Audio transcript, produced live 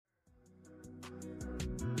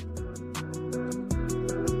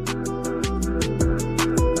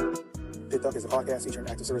Talk is a podcast featuring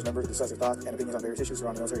active service members who discuss their thoughts and opinions on various issues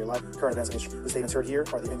around military life, current events, and history. The statements heard here are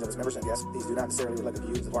the opinions of its members and guests. These do not necessarily reflect the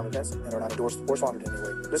views of the Department of Defense and are not endorsed or sponsored in any way.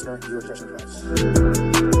 Listener, viewer discretion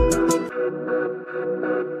advised.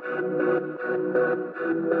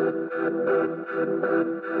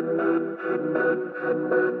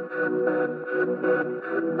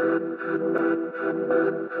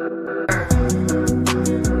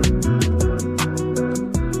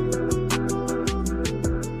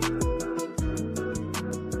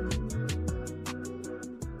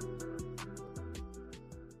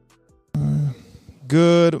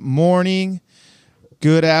 Good morning,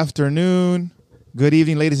 good afternoon, good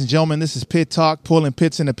evening, ladies and gentlemen. This is Pit Talk, pulling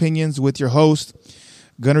pits and opinions with your host,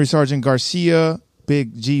 Gunnery Sergeant Garcia,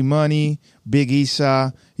 Big G Money, Big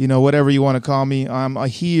Isa, whatever you want to call me. I'm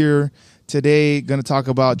here today going to talk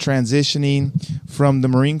about transitioning from the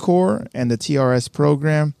Marine Corps and the TRS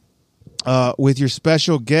program with your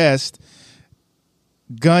special guest,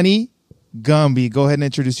 Gunny Gumby. Go ahead and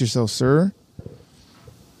introduce yourself, sir.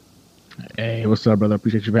 Hey, what's up, brother?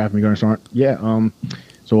 Appreciate you for having me, Gunner Sergeant. Yeah,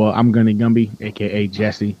 so I'm Gunny Gumby, a.k.a.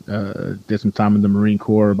 Jesse. Did some time in the Marine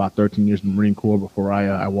Corps, about 13 years in the Marine Corps before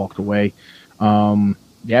I walked away.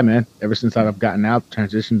 Yeah, man, ever since I've gotten out,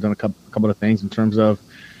 transitioned, done a couple of things in terms of,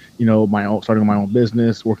 starting my own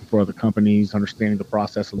business, working for other companies, understanding the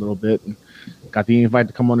process a little bit, and got the invite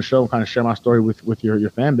to come on the show and kind of share my story with your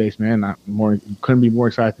fan base, man. Couldn't be more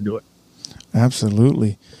excited to do it.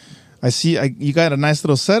 Absolutely. I see you got a nice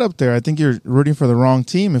little setup there. I think you're rooting for the wrong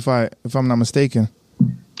team, if I'm not mistaken.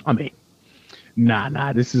 I mean,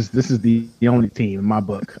 nah. This is the only team in my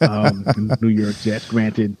book. The New York Jets.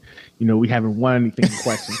 Granted, we haven't won anything in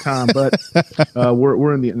quite some time, but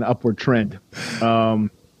we're in the upward trend. But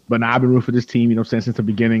now I've been rooting for this team, since the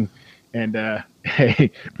beginning, and hey,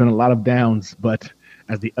 been a lot of downs. But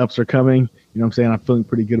as the ups are coming, I'm feeling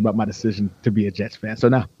pretty good about my decision to be a Jets fan. So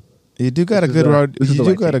now. You do got a good wide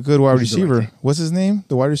receiver. What's his name?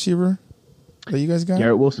 The wide receiver that you guys got?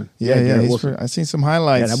 Garrett Wilson. Yeah. I've seen some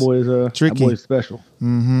highlights. Yeah, that boy is tricky. That boy is special.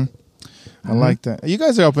 Mm-hmm. I like that. You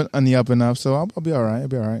guys are on the up and up, so I'll be all right. I'll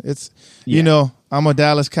be all right. It's I'm a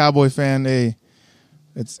Dallas Cowboy fan. Hey,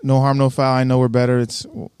 it's no harm, no foul. I know we're better.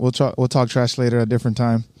 We'll talk trash later at a different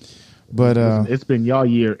time. But it's been y'all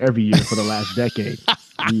year every year for the last decade.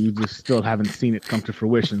 You just still haven't seen it come to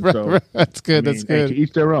fruition. So that's good. That's good. To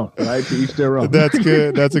each their own, right? To each their own. That's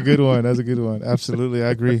good. That's a good one. Absolutely, I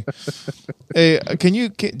agree. Hey,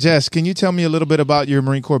 Jess, can you tell me a little bit about your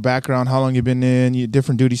Marine Corps background? How long you've been in? Your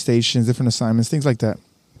different duty stations, different assignments, things like that.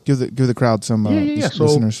 Give the crowd some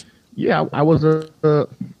listeners. Yeah, I was an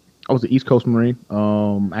East Coast Marine.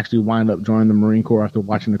 Actually wound up joining the Marine Corps after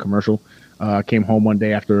watching the commercial. Came home one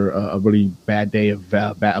day after a really bad day of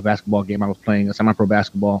a basketball game. I was playing a semi-pro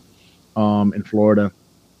basketball in Florida,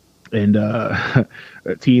 and a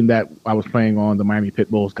team that I was playing on, the Miami Pit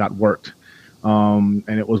Bulls, got worked. And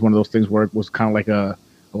it was one of those things where it was kind of like a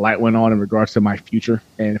light went on in regards to my future.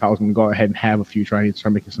 And if I was going to go ahead and have a future, I needed to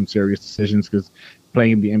start making some serious decisions because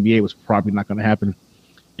playing in the NBA was probably not going to happen.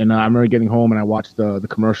 And I remember getting home and I watched the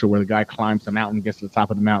commercial where the guy climbs the mountain, gets to the top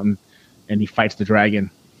of the mountain, and he fights the dragon.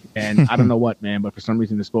 And I don't know what, man, but for some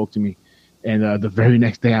reason it spoke to me. And the very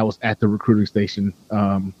next day I was at the recruiting station,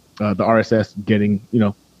 the RSS getting,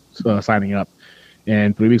 signing up.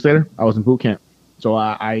 And 3 weeks later, I was in boot camp. So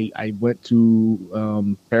I went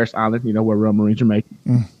to Paris Island, where Royal Marines are made,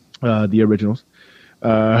 the originals.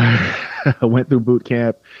 I went through boot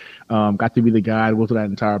camp, got to be the guide, went through that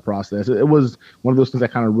entire process. It was one of those things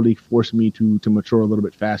that kind of really forced me to mature a little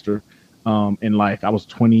bit faster in life. I was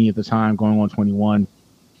 20 at the time, going on 21.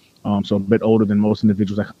 So a bit older than most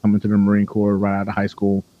individuals that come into the Marine Corps right out of high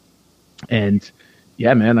school. And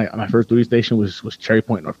yeah, man, my first duty station was Cherry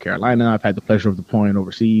Point, North Carolina. I've had the pleasure of deploying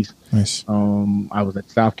overseas. Nice. I was at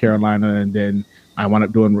South Carolina, and then I wound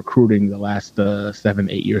up doing recruiting the last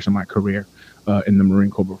 7-8 years of my career in the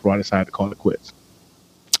Marine Corps before I decided to call it quits.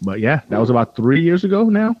 But yeah, that was about 3 years ago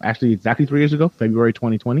now. Actually, exactly 3 years ago, February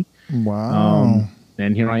 2020. Wow.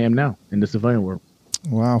 And here I am now in the civilian world.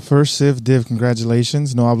 Wow. First Civ Div,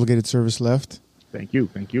 congratulations. No obligated service left. Thank you.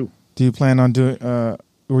 Do you plan on doing, are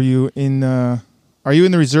you in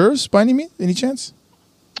the reserves by any chance?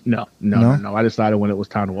 No. I decided when it was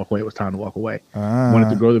time to walk away, it was time to walk away. Wanted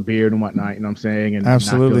to grow the beard and whatnot, you know what I'm saying? And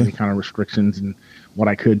absolutely. Not feel any kind of restrictions and what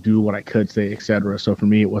I could do, what I could say, etc. So for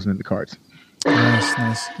me, it wasn't in the cards.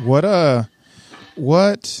 Nice.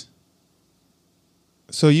 What?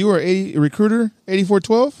 So you were a recruiter,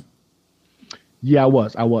 8412? Yeah, I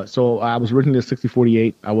was. So I was originally a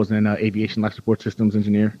 6048. I was an aviation life support systems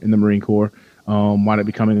engineer in the Marine Corps. Wound up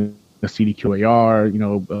becoming a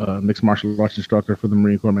CDQAR, mixed martial arts instructor for the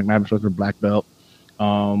Marine Corps, McMahon instructor, black belt.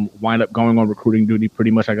 Wind up going on recruiting duty.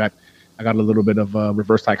 Pretty much, I got a little bit of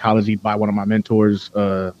reverse psychology by one of my mentors,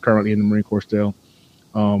 currently in the Marine Corps still,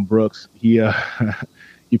 Brooks. He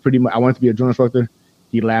pretty much, I wanted to be a drill instructor.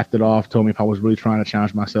 He laughed it off, told me if I was really trying to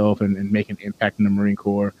challenge myself and make an impact in the Marine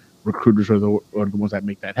Corps, recruiters are the ones that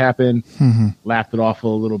make that happen. Mm-hmm. Laughed it off a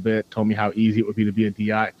little bit, told me how easy it would be to be a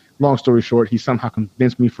DI. Long story short, he somehow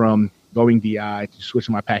convinced me from going DI to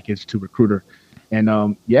switching my package to recruiter.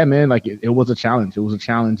 And yeah, man, like it was a challenge. It was a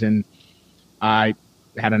challenge, and I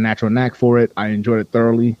had a natural knack for it. I enjoyed it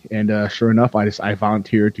thoroughly, and sure enough, I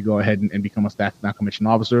volunteered to go ahead and become a staff non-commissioned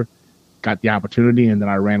officer. Got the opportunity, and then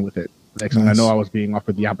I ran with it. Next thing I know, I was being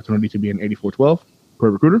offered the opportunity to be an 8412 per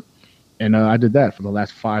recruiter, and I did that for the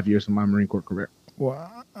last 5 years of my Marine Corps career.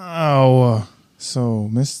 Wow. So,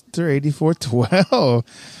 Mr. 8412,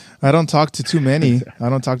 I don't talk to too many.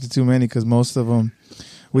 Because most of them,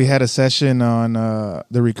 we had a session on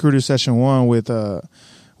the recruiter session 1 with a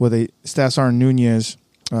Staff Sergeant Nunez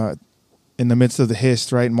in the midst of the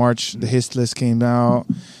HIST, right? March, the HIST list came out.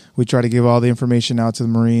 We try to give all the information out to the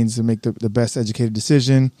Marines to make the best educated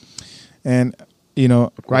decision. And,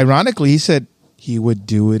 ironically, he said he would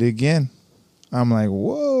do it again. I'm like,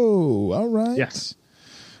 whoa, all right. Yes.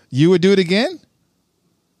 You would do it again?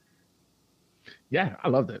 Yeah, I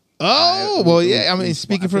loved it. Oh, well, yeah. I mean,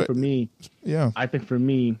 speaking for me, yeah. I think for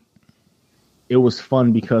me, it was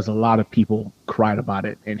fun because a lot of people cried about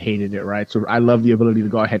it and hated it, right? So I love the ability to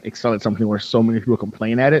go ahead and excel at something where so many people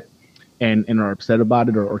complain at it and are upset about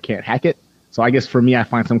it or can't hack it. So I guess for me, I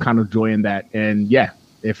find some kind of joy in that. And yeah,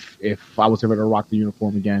 if I was ever to rock the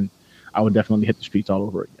uniform again, I would definitely hit the streets all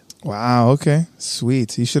over again. Wow. Okay.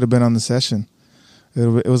 Sweet. You should have been on the session.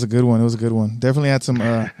 It was a good one. Definitely had some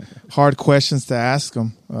hard questions to ask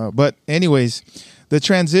them. But anyways, the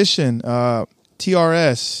transition,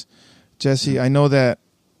 TRS, Jesse, I know that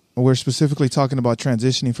we're specifically talking about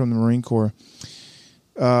transitioning from the Marine Corps.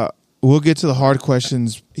 We'll get to the hard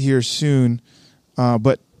questions here soon.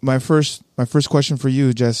 But my first question for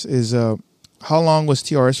you, Jess, is how long was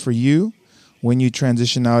TRS for you when you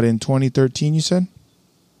transitioned out in 2013, you said?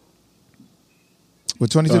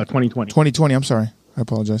 With 2020. 2020, I'm sorry. I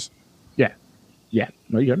apologize. Yeah.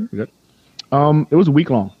 No, you're good. It was a week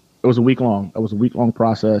long. It was a week long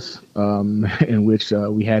process in which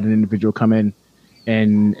we had an individual come in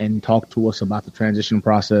and talk to us about the transition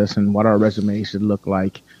process and what our resume should look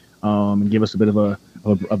like, and give us a bit of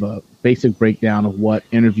a basic breakdown of what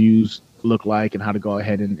interviews look like and how to go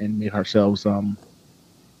ahead and make ourselves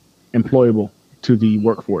employable to the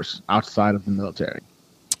workforce outside of the military.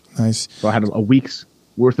 Nice. So I had a week's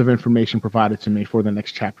worth of information provided to me for the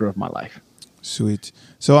next chapter of my life. Sweet.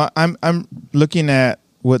 So I'm looking at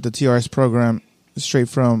what the TRS program, straight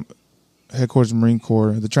from Headquarters of Marine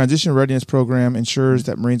Corps. The Transition Readiness Program ensures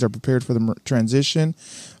that Marines are prepared for the transition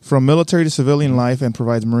from military to civilian life and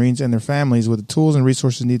provides Marines and their families with the tools and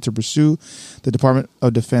resources needed to pursue the Department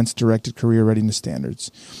of Defense directed career readiness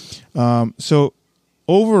standards. So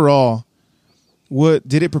overall,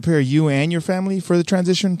 did it prepare you and your family for the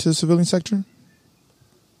transition to the civilian sector?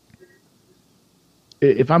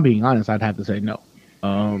 If I'm being honest, I'd have to say no.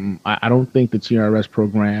 I don't think the TRS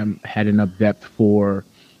program had enough depth for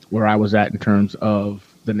where I was at in terms of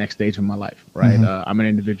the next stage of my life, right? Mm-hmm. I'm an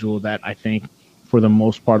individual that I think, for the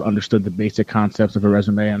most part, understood the basic concepts of a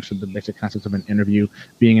resume, understood the basic concepts of an interview.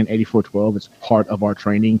 Being an 8412, it's part of our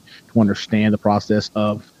training to understand the process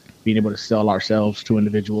of being able to sell ourselves to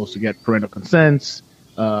individuals, to get parental consents,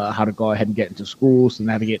 how to go ahead and get into schools, to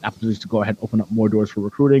navigate opportunities to go ahead and open up more doors for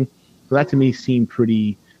recruiting. So that to me seemed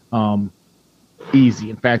pretty easy.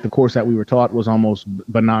 In fact, the course that we were taught was almost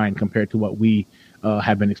benign compared to what we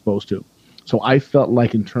have been exposed to. So I felt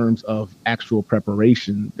like in terms of actual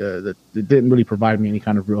preparation, that it didn't really provide me any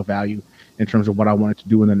kind of real value in terms of what I wanted to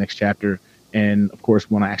do in the next chapter. And of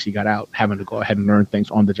course, when I actually got out, having to go ahead and learn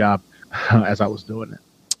things on the job as I was doing it.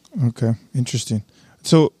 Okay, interesting.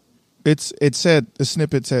 So it said, the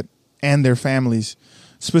snippet said, and their families.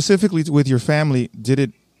 Specifically with your family, did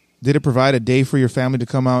it provide a day for your family to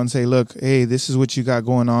come out and say, look, hey, this is what you got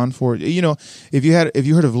going on for, if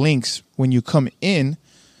you heard of Links, when you come in,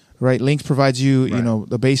 right, Links provides you, right,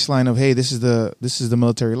 the baseline of, hey, this is the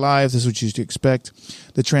military life. This is what you should expect.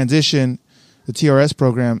 The transition, the TRS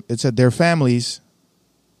program, it said their families.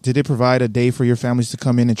 Did it provide a day for your families to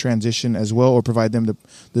come in and transition as well, or provide them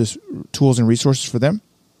the tools and resources for them?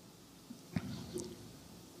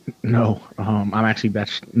 No,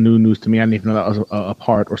 that's new news to me. I didn't even know that was a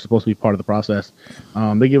part or supposed to be part of the process.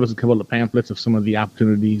 They give us a couple of pamphlets of some of the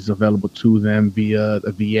opportunities available to them via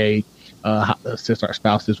the VA assist our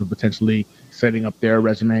spouses with potentially setting up their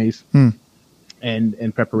resumes and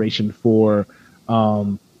in preparation for,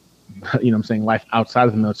 life outside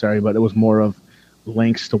of the military. But it was more of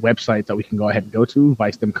links to websites that we can go ahead and go to,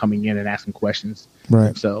 vice them coming in and asking questions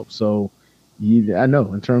themselves. So I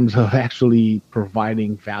know in terms of actually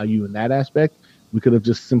providing value in that aspect, we could have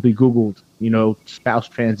just simply Googled, spouse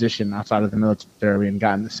transition outside of the military and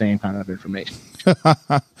gotten the same kind of information.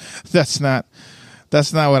 That's not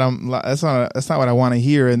what I want to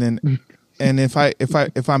hear. And then, and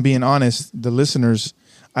if I'm being honest, the listeners,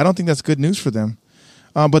 I don't think that's good news for them.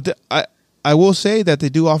 But I will say that they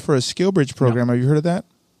do offer a skill bridge program. Have you heard of that?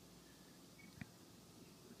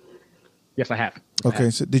 Yes, I have. Okay,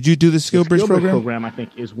 so did you do the skill bridge program? I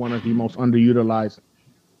think, is one of the most underutilized.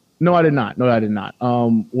 No, I did not. By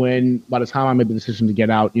the time I made the decision to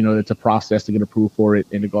get out, it's a process to get approved for it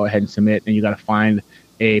and to go ahead and submit, and you got to find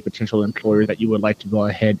a potential employer that you would like to go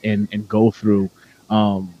ahead and go through.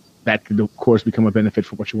 That could, of course, become a benefit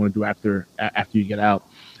for what you want to do after you get out.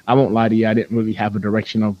 I won't lie to you. I didn't really have a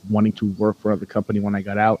direction of wanting to work for other company when I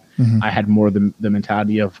got out. I had more of the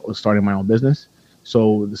mentality of starting my own business.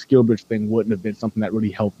 So the skill bridge thing wouldn't have been something that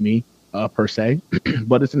really helped me per se,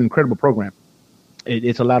 but it's an incredible program.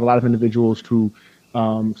 It's allowed a lot of individuals to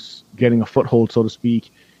getting a foothold, so to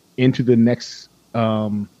speak, into the next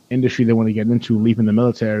industry they want to get into, leaving the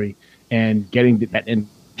military and getting that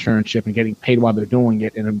internship and getting paid while they're doing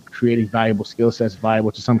it and creating valuable skill sets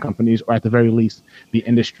valuable to some companies, or at the very least, the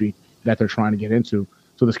industry that they're trying to get into.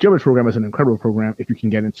 So the skill bridge program is an incredible program if you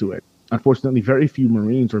can get into it. Unfortunately, very few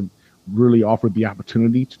Marines are really offered the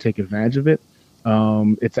opportunity to take advantage of it.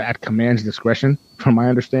 It's at command's discretion, from my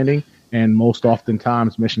understanding, and most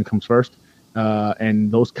oftentimes mission comes first.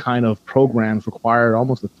 And those kind of programs require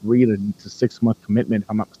almost a 3 to 6 month commitment, if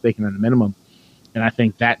I'm not mistaken, at a minimum. And I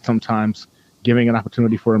think that sometimes giving an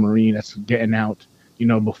opportunity for a Marine that's getting out,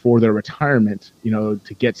 before their retirement, to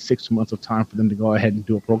get 6 months of time for them to go ahead and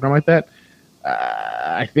do a program like that,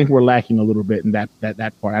 I think we're lacking a little bit in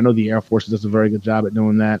that part. I know the Air Force does a very good job at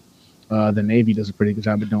doing that. The Navy does a pretty good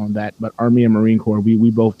job at doing that. But Army and Marine Corps,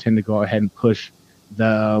 we both tend to go ahead and push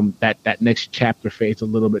that next chapter phase a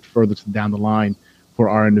little bit further down the line for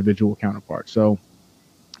our individual counterparts. So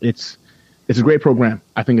it's a great program.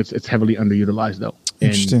 I think it's heavily underutilized though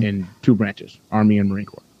in two branches, Army and Marine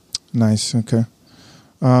Corps. Nice. Okay.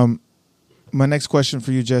 My next question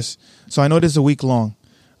for you, Jess. So I know it is a week long.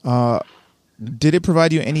 Did it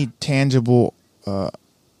provide you any tangible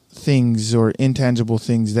things or intangible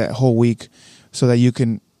things that whole week so that you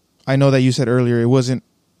can, I know that you said earlier it was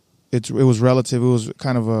relative. It was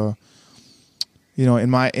kind of a,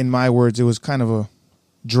 in my words, it was kind of a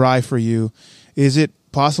dry for you. Is it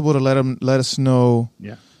possible to let us know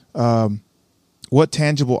what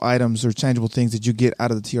tangible items or tangible things did you get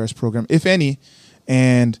out of the TRS program, if any,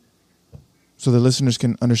 and so the listeners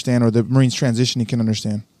can understand, or the Marines transitioning can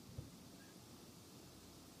understand?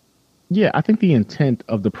 Yeah, I think the intent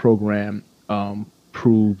of the program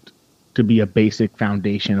proved to be a basic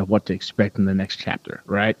foundation of what to expect in the next chapter,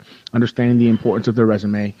 right? Understanding the importance of the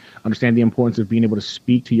resume, understand the importance of being able to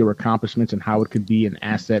speak to your accomplishments and how it could be an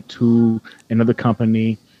asset to another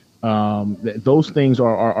company. Those things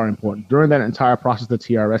are important. During that entire process of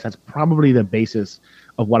TRS, that's probably the basis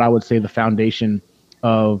of what I would say the foundation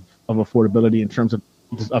of affordability in terms of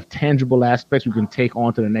tangible aspects you can take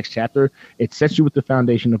on to the next chapter. It sets you with the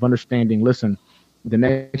foundation of understanding, listen, the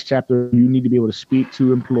next chapter, you need to be able to speak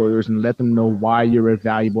to employers and let them know why you're a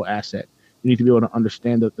valuable asset. You need to be able to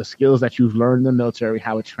understand the skills that you've learned in the military,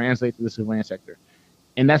 how it translates to the civilian sector.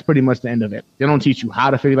 And that's pretty much the end of it. They don't teach you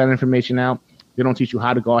how to figure that information out. They don't teach you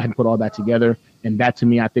how to go ahead and put all that together. And that, to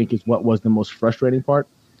me, I think is what was the most frustrating part.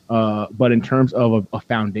 But in terms of a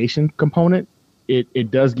foundation component,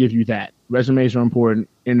 it does give you that. Resumes are important.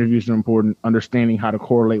 Interviews are important. Understanding how to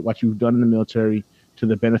correlate what you've done in the military to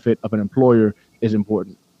the benefit of an employer is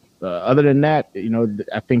important. Other than that,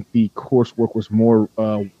 I think the coursework was more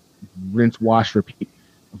rinse, wash, repeat,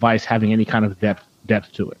 vice having any kind of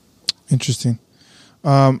depth to it. Interesting.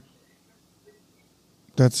 That's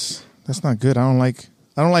not good. I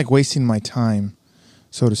don't like wasting my time,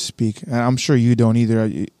 so to speak. And I'm sure you don't either.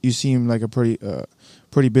 You seem like a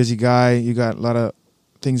pretty busy guy. You got a lot of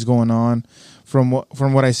things going on from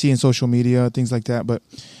what I see in social media, things like that. But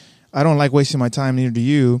I don't like wasting my time, neither do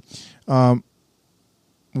you.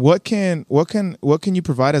 What can you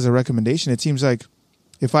provide as a recommendation? It seems like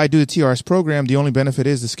if I do the TRS program, the only benefit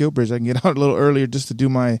is the skill bridge. I can get out a little earlier just to do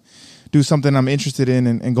something I'm interested in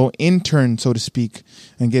and go intern, so to speak,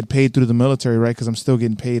 and get paid through the military, right? Because I'm still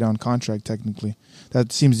getting paid on contract technically.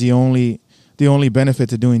 That seems the only benefit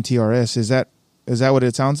to doing TRS. Is that Is that what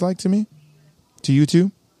it sounds like to me? To you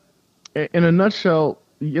too? In a nutshell,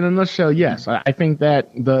 yes. I think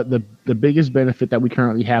that the biggest benefit that we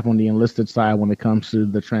currently have on the enlisted side when it comes to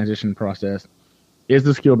the transition process is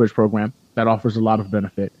the Skill Bridge program that offers a lot of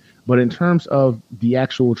benefit. But in terms of the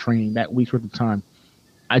actual training, that week's worth of time,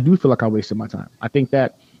 I do feel like I wasted my time. I think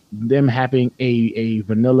that them having a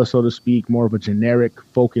vanilla, so to speak, more of a generic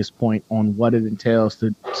focus point on what it entails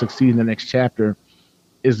to succeed in the next chapter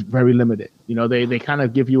is very limited. You know, they kind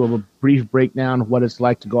of give you a brief breakdown of what it's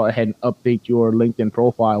like to go ahead and update your LinkedIn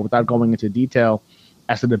profile without going into detail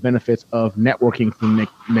as to the benefits of networking through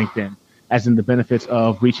LinkedIn, as in the benefits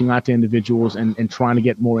of reaching out to individuals and trying to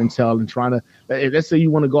get more intel and trying to, let's say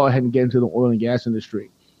you want to go ahead and get into the oil and gas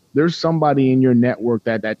industry. There's somebody in your network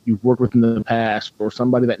that you've worked with in the past, or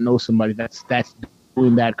somebody that knows somebody that's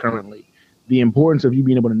doing that currently. The importance of you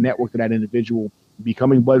being able to network to that individual,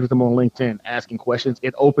 becoming buddies with them on LinkedIn, asking questions,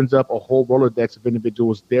 it opens up a whole Rolodex of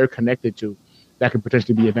individuals they're connected to that could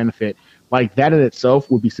potentially be a benefit. Like that in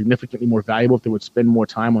itself would be significantly more valuable if they would spend more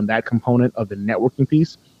time on that component of the networking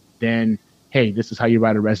piece than, hey, this is how you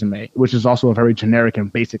write a resume, which is also a very generic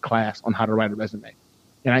and basic class on how to write a resume.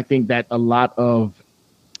 And I think that a lot of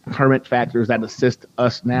current factors that assist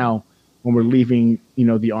us now when we're leaving, you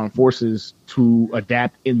know, the armed forces to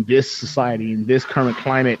adapt in this society, in this current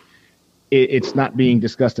climate, it's not being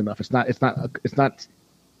discussed enough. It's not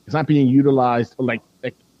being utilized, like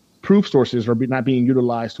proof sources are not being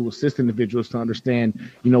utilized to assist individuals to understand,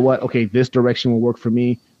 you know what, okay, this direction will work for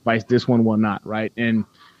me, vice this one will not, right? And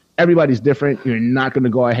everybody's different. You're not going to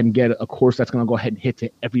go ahead and get a course that's going to go ahead and hit to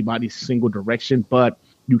everybody's single direction, but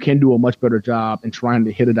you can do a much better job in trying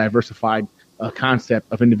to hit a diversified concept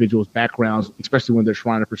of individuals' backgrounds, especially when they're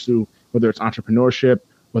trying to pursue, whether it's entrepreneurship,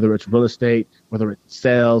 whether it's real estate, whether it's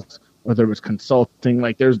sales, whether it's consulting.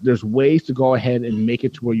 Like there's ways to go ahead and make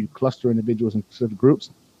it to where you cluster individuals in specific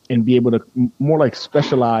groups and be able to more like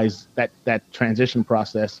specialize that transition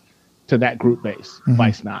process to that group base,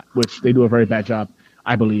 vice not, which they do a very bad job,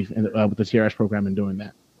 I believe, with the TRS program in doing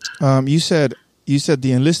that. You said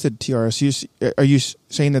the enlisted TRS. Are you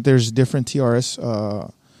saying that there's different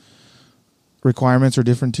TRS requirements or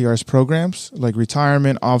different TRS programs, like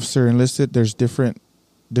retirement, officer, enlisted? There's different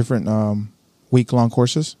week-long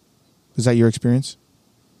courses. Is that your experience?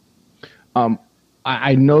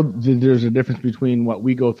 I know that there's a difference between what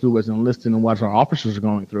we go through as enlisted and what our officers are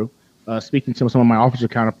going through. Speaking to some of my officer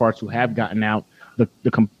counterparts who have gotten out,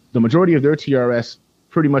 the majority of their TRS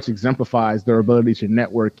pretty much exemplifies their ability to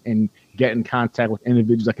network and get in contact with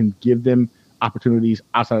individuals that can give them opportunities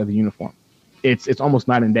outside of the uniform. It's almost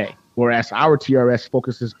night and day. Whereas our TRS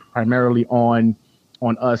focuses primarily on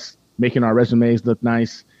us making our resumes look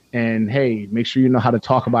nice and, hey, make sure you know how to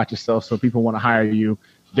talk about yourself so people want to hire you.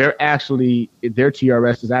 Their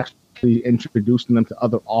TRS is actually introducing them to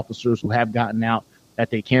other officers who have gotten out that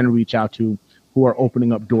they can reach out to, who are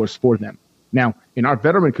opening up doors for them. Now, in our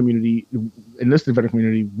veteran community, enlisted veteran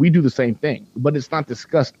community, we do the same thing, but it's not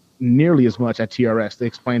discussed nearly as much at TRS. They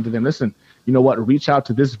explain to them, listen, you know what, reach out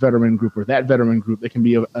to this veteran group or that veteran group. They can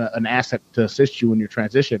be an asset to assist you in your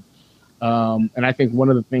transition. And I think one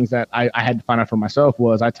of the things that I had to find out for myself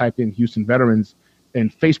was I typed in Houston veterans in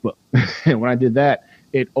Facebook. And when I did that,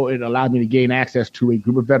 it allowed me to gain access to a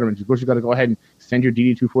group of veterans. Of course, you got to go ahead and send your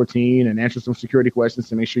DD-214 and answer some security questions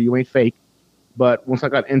to make sure you ain't fake. But once I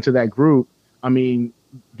got into that group, I mean,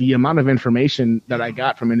 the amount of information that I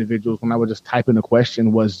got from individuals when I would just type in a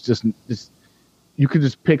question was just you could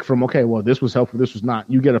just pick from, okay, well, this was helpful, this was not.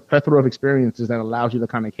 You get a plethora of experiences that allows you to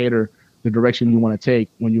kind of cater the direction you want to take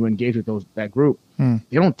when you engage with that group. They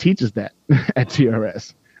don't teach us that at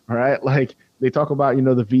TRS, all right? Like they talk about, you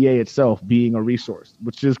know, the VA itself being a resource,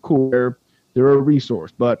 which is cool. They're a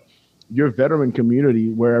resource, but your veteran community,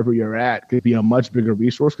 wherever you're at, could be a much bigger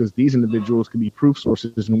resource because these individuals could be proof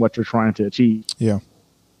sources in what you're trying to achieve. Yeah.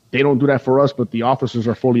 They don't do that for us, but the officers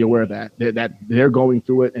are fully aware of that they're going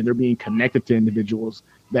through it and they're being connected to individuals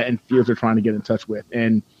that in fields they're trying to get in touch with.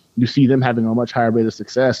 And you see them having a much higher rate of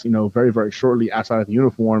success, you know, very, very shortly outside of the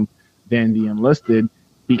uniform than the enlisted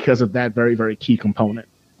because of that very, very key component.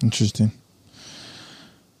 Interesting.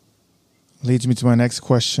 Leads me to my next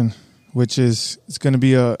question, which is, it's going to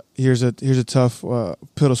be here's a tough pill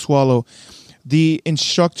to swallow. The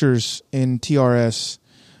instructors in TRS,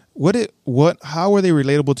 how are they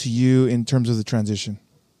relatable to you in terms of the transition?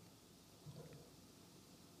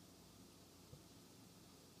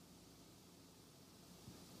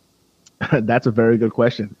 That's a very good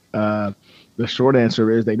question. The short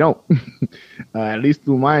answer is they don't. At least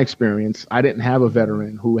through my experience, I didn't have a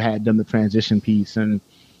veteran who had done the transition piece and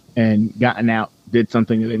gotten out, did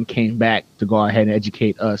something, and then came back to go ahead and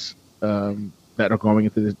educate us that are going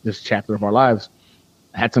into this chapter of our lives.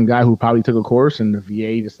 I had some guy who probably took a course, and the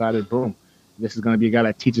VA decided, boom, this is going to be a guy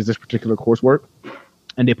that teaches this particular coursework,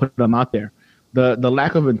 and they put them out there. The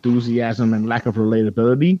lack of enthusiasm and lack of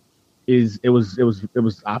relatability it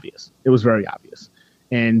was obvious. It was very obvious,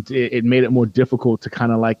 and it made it more difficult to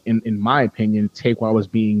kind of like, in my opinion, take what was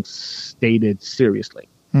being stated seriously.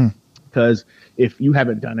 Because if you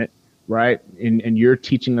haven't done it, right, and you're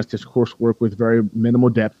teaching us this coursework with very minimal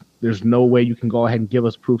depth, there's no way you can go ahead and give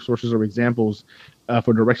us proof sources or examples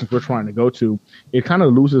for directions we're trying to go to. It kind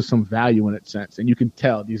of loses some value in its sense. And you can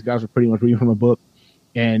tell these guys are pretty much reading from a book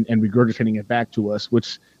and regurgitating it back to us,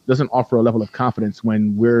 which doesn't offer a level of confidence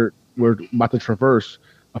when we're about to traverse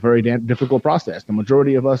a very difficult process. The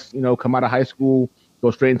majority of us, come out of high school,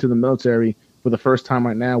 go straight into the military. For the first time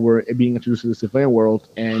right now, we're being introduced to the civilian world,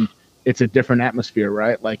 and it's a different atmosphere,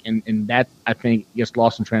 right? Like, and that, I think, gets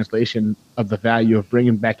lost in translation of the value of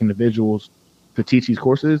bringing back individuals to teach these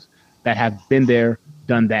courses that have been there,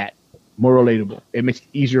 done that, more relatable. It makes it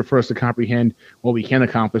easier for us to comprehend what we can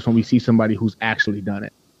accomplish when we see somebody who's actually done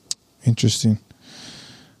it. Interesting.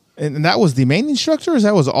 And that was the main instructor, or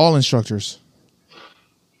that was all instructors?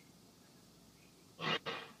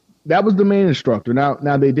 That was the main instructor.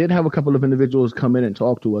 Now they did have a couple of individuals come in and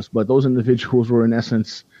talk to us, but those individuals were in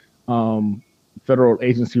essence federal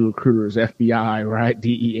agency recruiters, FBI, right,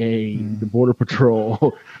 DEA, the Border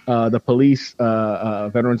Patrol, the police,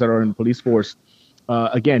 veterans that are in the police force.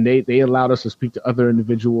 Again, they allowed us to speak to other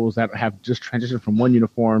individuals that have just transitioned from one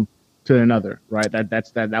uniform to another, right?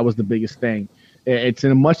 That was the biggest thing. It's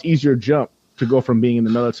a much easier jump to go from being in the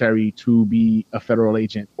military to be a federal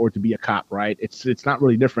agent or to be a cop, right? It's not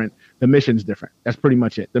really different. The mission's different. That's pretty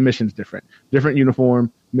much it. The mission's different. Different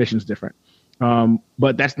uniform, mission's different.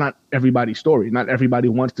 But that's not everybody's story. Not everybody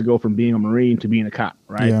wants to go from being a Marine to being a cop,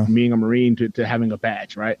 right? Yeah. From being a Marine to having a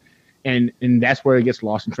badge, right? And that's where it gets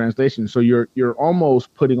lost in translation. So you're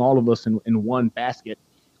almost putting all of us in one basket.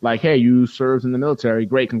 Like, hey, you served in the military.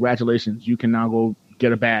 Great, congratulations. You can now go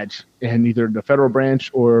get a badge in either the federal branch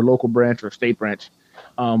or local branch or state branch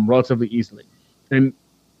relatively easily. And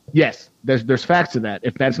yes, there's facts to that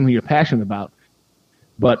if that's something you're passionate about.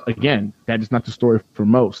 But again, that is not the story for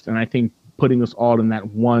most. And I think putting us all in that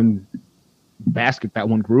one basket, that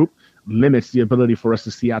one group, limits the ability for us to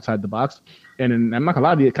see outside the box. And I'm not gonna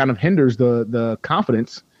lie to you, it kind of hinders the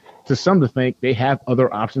confidence to some to think they have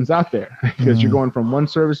other options out there because you're going from one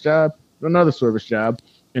service job to another service job.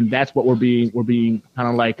 And that's what we're being kind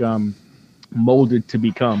of like molded to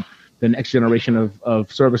become, the next generation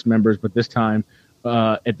of service members, but this time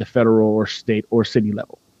at the federal or state or city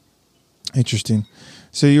level. Interesting.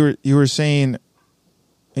 So you were saying,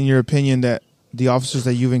 in your opinion, that the officers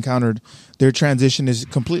that you've encountered, their transition is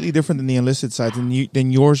completely different than the enlisted side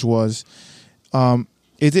than yours was.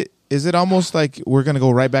 Is it almost like we're going to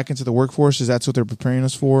go right back into the workforce? Is that what they're preparing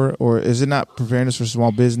us for? Or is it not preparing us for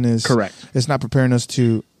small business? Correct. It's not preparing us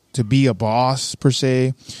to be a boss, per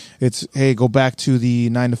se. It's, hey, go back to the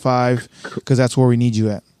 9 to 5 because that's where we need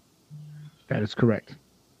you at. That is correct.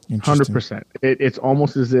 100%. It's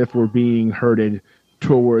almost as if we're being herded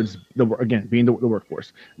towards being the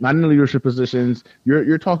workforce, not in the leadership positions.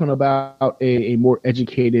 You're talking about a more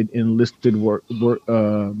educated enlisted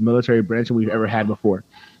military branch than we've ever had before.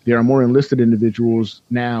 There are more enlisted individuals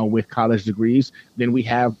now with college degrees than we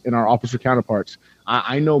have in our officer counterparts.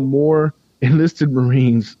 I know more enlisted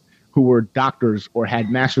Marines who were doctors or had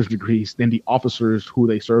master's degrees than the officers who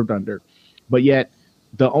they served under. But yet,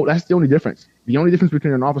 that's the only difference. The only difference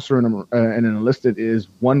between an officer and an enlisted is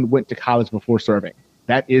one went to college before serving.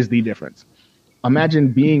 That is the difference.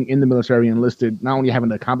 Imagine being in the military enlisted, not only having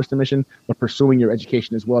to accomplish the mission, but pursuing your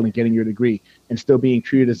education as well and getting your degree and still being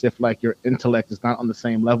treated as if like your intellect is not on the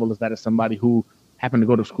same level as that of somebody who happened to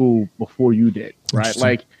go to school before you did, right?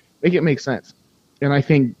 Like, make it make sense. And I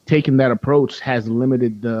think taking that approach has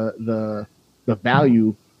limited the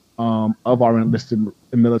value of our enlisted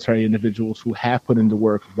military individuals who have put into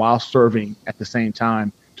work while serving at the same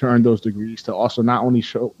time to earn those degrees, to also not only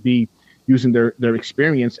be using their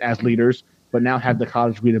experience as leaders, but now have the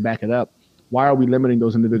college degree to back it up. Why are we limiting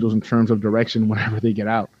those individuals in terms of direction whenever they get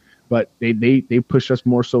out? But they push us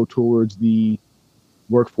more so towards the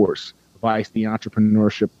workforce, vice the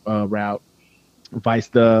entrepreneurship route, vice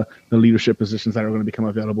the leadership positions that are going to become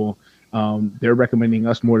available. They're recommending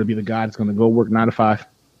us more to be the guy that's going to go work 9 to 5,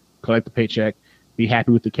 collect the paycheck, be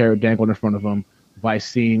happy with the carrot dangled in front of them, by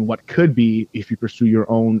seeing what could be if you pursue your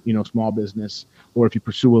own, small business, or if you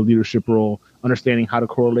pursue a leadership role, understanding how to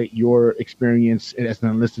correlate your experience as an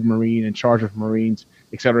enlisted Marine in charge of Marines,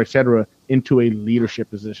 et cetera, into a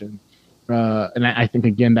leadership position. And I think,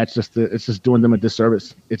 again, it's just doing them a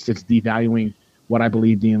disservice. It's devaluing what I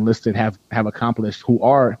believe the enlisted have accomplished, who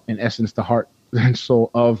are in essence the heart and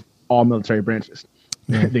soul of all military branches.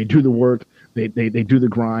 Yeah. They do the work, they do the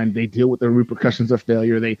grind, they deal with the repercussions of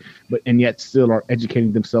failure, and yet still are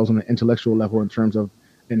educating themselves on an intellectual level in terms of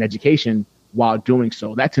an education while doing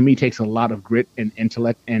so. That to me takes a lot of grit and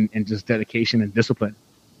intellect and just dedication and discipline.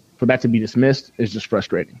 For that to be dismissed is just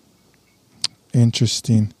frustrating.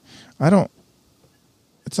 Interesting.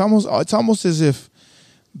 It's almost as if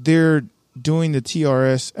they're doing the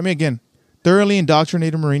TRS. I mean, again, thoroughly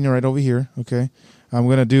indoctrinated Marine right over here. Okay. I'm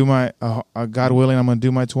going to do my, God willing, I'm going to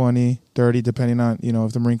do my 20, 30, depending on,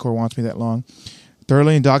 if the Marine Corps wants me that long.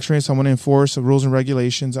 Thoroughly indoctrinated, so I'm going to enforce the rules and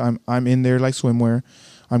regulations. I'm in there like swimwear.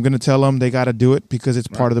 I'm going to tell them they got to do it because it's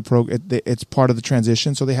part of the it's part of the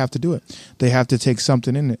transition, so they have to do it. They have to take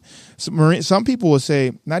something in it. Some people would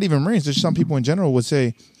say, not even Marines, just some people in general would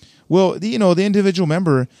say, well, the individual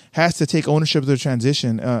member has to take ownership of their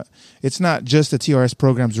transition. It's not just the TRS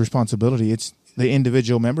program's responsibility. It's the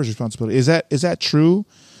individual member's responsibility. Is that true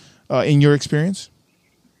in your experience?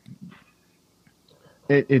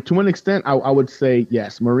 To an extent, I would say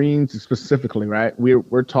yes. Marines specifically, right?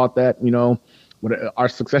 We're taught that, our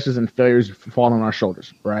successes and failures fall on our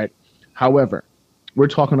shoulders, right? However, we're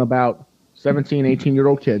talking about 17,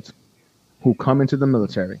 18-year-old kids who come into the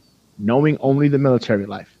military knowing only the military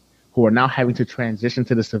life, who are now having to transition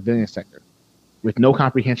to the civilian sector with no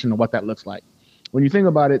comprehension of what that looks like. When you think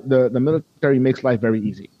about it, the military makes life very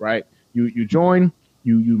easy, right? You join,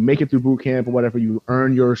 you make it through boot camp or whatever, you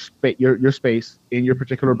earn your space in your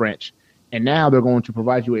particular branch, and now they're going to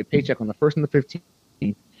provide you a paycheck on the 1st and the 15th.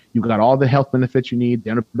 You've got all the health benefits you need,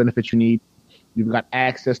 the other benefits you need. You've got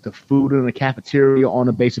access to food in the cafeteria on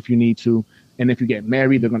the base if you need to. And if you get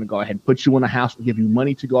married, they're going to go ahead and put you in a house, give you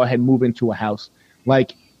money to go ahead and move into a house.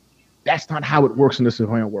 Like, that's not how it works in the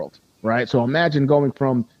civilian world, right? So imagine going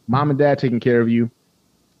from mom and dad taking care of you,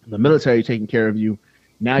 the military taking care of you.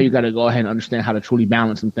 Now you got to go ahead and understand how to truly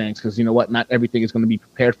balance some things, because you know what? Not everything is going to be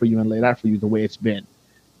prepared for you and laid out for you the way it's been.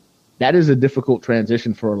 That is a difficult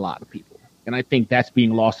transition for a lot of people. And I think that's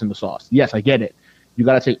being lost in the sauce. Yes, I get it. You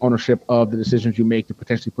got to take ownership of the decisions you make to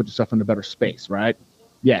potentially put yourself in a better space, right?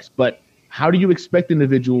 Yes, but how do you expect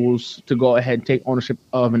individuals to go ahead and take ownership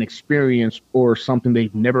of an experience or something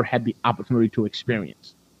they've never had the opportunity to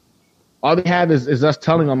experience? All they have is us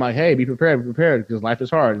telling them, like, hey, be prepared, because life is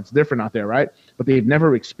hard. It's different out there, right? But they've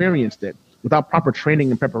never experienced it. Without proper training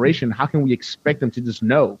and preparation, how can we expect them to just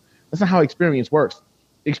know? That's not how experience works.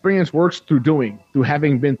 Experience works through doing, through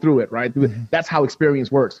having been through it, right? That's how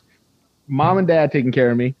experience works. Mom and dad taking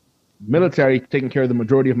care of me, military taking care of the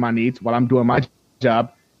majority of my needs while I'm doing my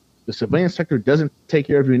job. The civilian sector doesn't take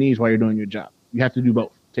care of your needs while you're doing your job. You have to do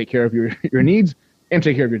both. Take care of your needs and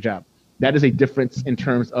take care of your job. That is a difference in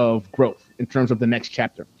terms of growth, in terms of the next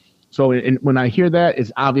chapter. So when I hear that,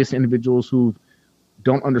 it's obvious individuals who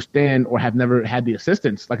don't understand or have never had the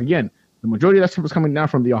assistance. Like, again, the majority of that stuff is coming down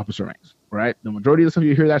from the officer ranks, right? The majority of the stuff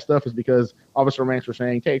you hear that stuff is because officer ranks were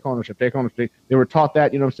saying, take ownership. They were taught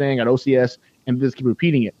that, at OCS, and they just keep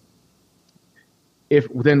repeating it.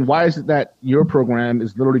 Then why is it that your program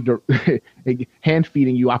is literally hand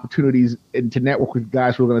feeding you opportunities to network with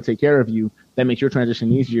guys who are going to take care of you? That makes your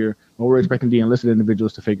transition easier, but we're expecting the enlisted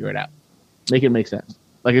individuals to figure it out. Make it make sense.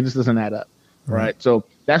 Like, it just doesn't add up, right? So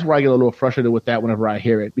that's where I get a little frustrated with that whenever I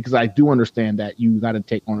hear it, because I do understand that you got to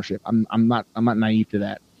take ownership. I'm not naive to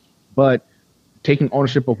that, but taking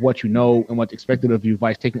ownership of what you know and what's expected of you,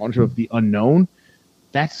 vice taking ownership of the unknown,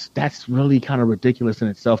 that's really kind of ridiculous in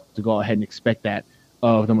itself to go ahead and expect that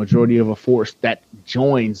of the majority of a force that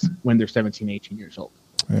joins when they're 17, 18 years old.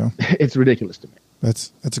 Yeah, it's ridiculous to me.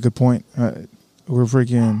 That's a good point.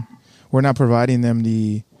 We're not providing them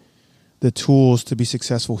the tools to be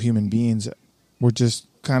successful human beings. We're just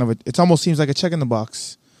kind of it almost seems like a check in the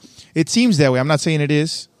box. It seems that way. I'm not saying it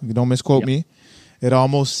is. Don't misquote me. It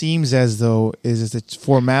almost seems as though it's a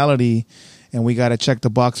formality, and we got to check the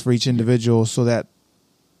box for each individual so that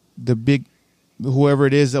whoever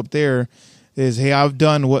it is up there is, hey, I've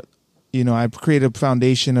done what, I've created a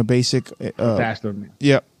foundation, a basic. Faster than me.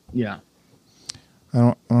 Yeah. Yeah.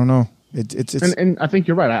 I don't know. It's and I think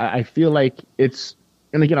you're right. I feel like it's,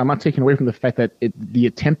 and again, I'm not taking away from the fact that the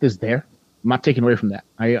attempt is there. I'm not taking away from that.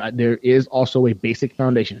 There is also a basic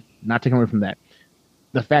foundation. Not taking away from that.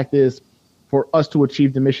 The fact is, for us to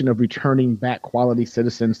achieve the mission of returning back quality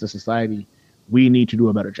citizens to society, we need to do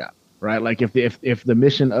a better job, right? Like if the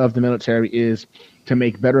mission of the military is to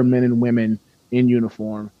make better men and women in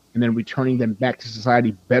uniform and then returning them back to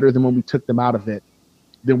society better than when we took them out of it,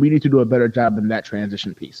 then we need to do a better job in that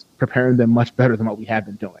transition piece, preparing them much better than what we have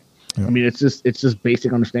been doing. Yeah. I mean, it's just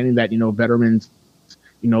basic understanding that, veterans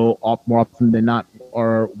more often than not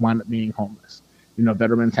are wind up being homeless.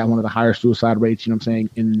 Veterans have one of the higher suicide rates,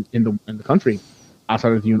 in the country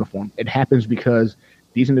outside of the uniform. It happens because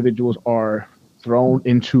these individuals are thrown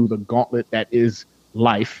into the gauntlet that is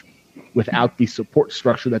life without the support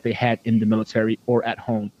structure that they had in the military or at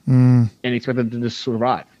home, and expect them to just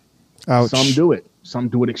survive. Ouch. Some do it. Some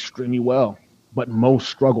do it extremely well, but most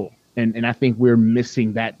struggle. And I think we're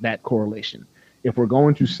missing that correlation. If we're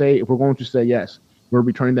going to say yes, we're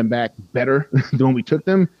returning them back better than when we took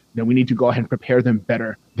them, then we need to go ahead and prepare them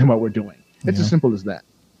better than what we're doing. It's as simple as that.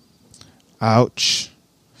 Ouch.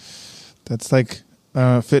 That's like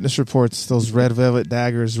fitness reports, those red velvet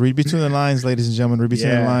daggers. Read between the lines, ladies and gentlemen. Read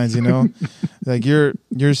between the lines, Like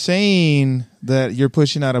you're saying that you're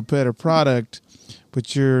pushing out a better product,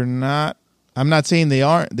 but you're not. I'm not saying they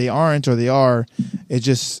aren't, or they are. It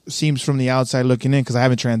just seems from the outside looking in, because I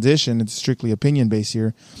haven't transitioned. It's strictly opinion based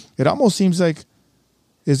here. It almost seems like,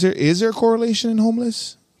 is there a correlation in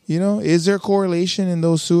homeless? Is there a correlation in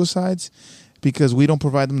those suicides because we don't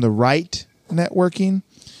provide them the right networking?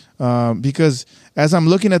 Because as I'm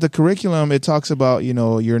looking at the curriculum, it talks about,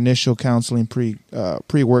 your initial counseling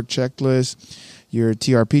pre-work checklist, your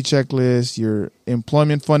TRP checklist, your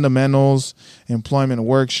employment fundamentals, employment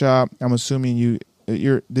workshop. I'm assuming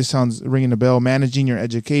this sounds ringing a bell. Managing your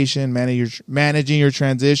education, managing your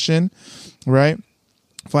transition, right?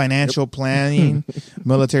 Financial planning,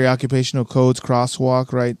 military occupational codes,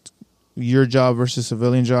 crosswalk, right? Your job versus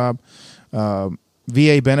civilian job,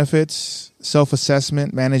 VA benefits,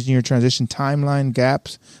 self-assessment, managing your transition timeline,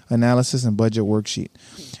 gaps, analysis, and budget worksheet.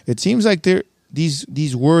 It seems like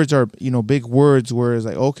these words are, big words where it's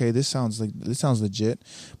like, okay, this sounds legit.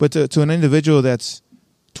 But to an individual that's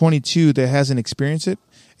 22 that hasn't experienced it,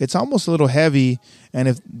 it's almost a little heavy.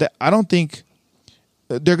 And I don't think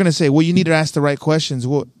they're going to say, well, you need to ask the right questions.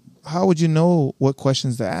 Well, how would you know what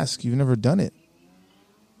questions to ask? You've never done it.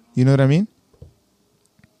 You know what I mean?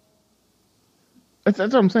 That's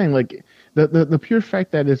what I'm saying. Like the pure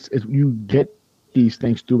fact that it's you get these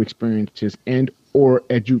things through experiences and or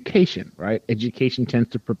education, right? Education tends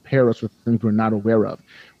to prepare us with things we're not aware of.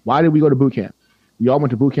 Why did we go to boot camp? We all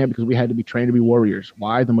went to boot camp because we had to be trained to be warriors.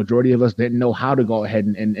 Why? The majority of us didn't know how to go ahead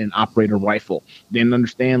and operate a rifle. Didn't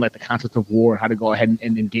understand like the concept of war, how to go ahead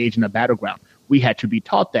and engage in a battleground. We had to be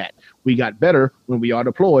taught that. We got better when we are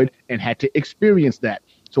deployed and had to experience that.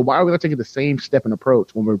 So why are we not taking the same step and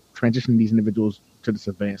approach when we're transitioning these individuals to the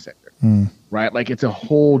civilian sector, right? Like it's a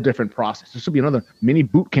whole different process. This should be another mini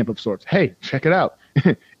boot camp of sorts. Hey, check it out.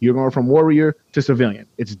 You're going from warrior to civilian.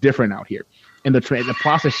 It's different out here. And the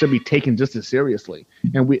process should be taken just as seriously.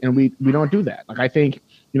 And we don't do that. Like I think,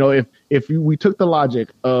 if we took the logic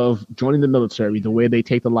of joining the military the way they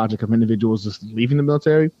take the logic of individuals just leaving the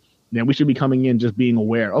military, then we should be coming in just being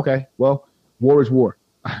aware. Okay, well, war is war.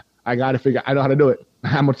 I got to figure. I know how to do it.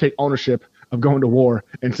 I'm gonna take ownership of going to war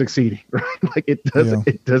and succeeding. Right? Like it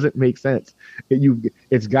doesn't make sense.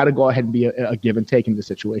 It's got to go ahead and be a give and take in this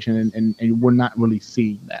situation, and we're not really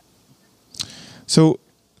seeing that. So,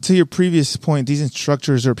 to your previous point, these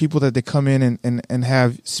instructors or people that they come in and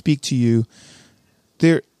have speak to you,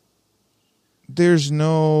 there's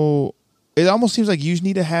no. It almost seems like you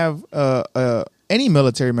need to have any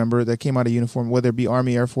military member that came out of uniform, whether it be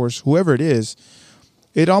Army, Air Force, whoever it is.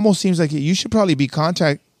 It almost seems like you should probably be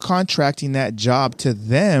contracting that job to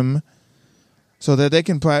them so that they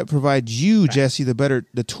can provide you, Jesse,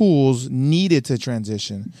 the tools needed to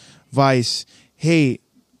transition. Vice, hey,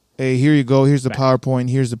 here you go. Here's the PowerPoint.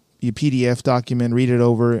 Here's your PDF document. Read it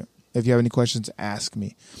over. If you have any questions, ask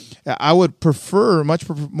me. I would much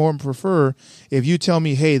more prefer if you tell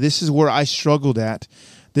me, hey, this is where I struggled at.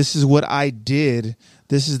 This is what I did.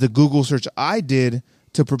 This is the Google search I did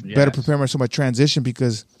to better prepare myself for my transition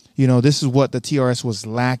because, this is what the TRS was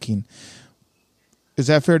lacking. Is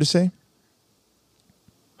that fair to say?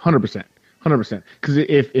 100%. 100%. Because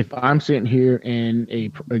if I'm sitting here and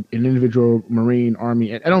an individual Marine,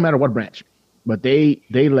 Army, it don't matter what branch, but they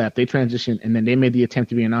left, they transitioned, and then they made the attempt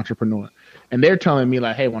to be an entrepreneur. And they're telling me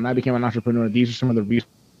like, hey, when I became an entrepreneur, these are some of the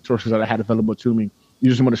resources that I had available to me.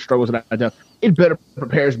 These are some of the struggles that I dealt. It better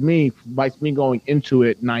prepares me by me going into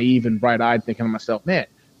it naive and bright-eyed, thinking to myself, man,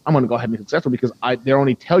 I'm going to go ahead and be successful because they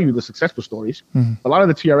only tell you the successful stories. Mm-hmm. A lot of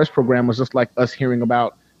the TRS program was just like us hearing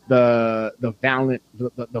about the valiant,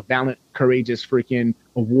 courageous, freaking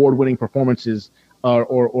award-winning performances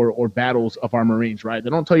or battles of our Marines, right? They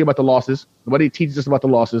don't tell you about the losses. Nobody teaches us about the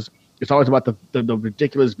losses. It's always about the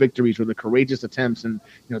ridiculous victories or the courageous attempts. And,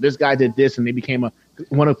 this guy did this and they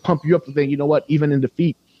want to pump you up to think, you know what, even in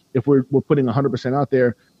defeat, if we're putting 100% out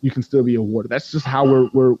there, you can still be awarded. That's just how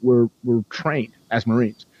we're trained as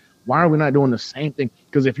Marines. Why are we not doing the same thing?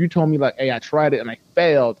 Because if you told me like, hey, I tried it and I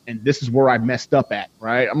failed, and this is where I messed up at,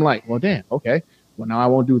 right? I'm like, well, damn, okay. Well, now I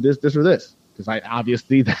won't do this, or this, because I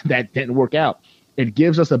obviously that didn't work out. It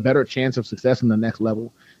gives us a better chance of success in the next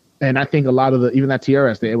level. And I think a lot of even that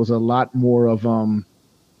TRS day, it was a lot more of,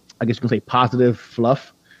 I guess you can say, positive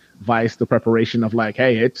fluff, vice the preparation of like,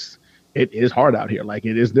 hey, it is hard out here. Like,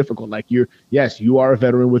 it is difficult. Like, you are a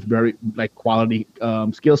veteran with very like quality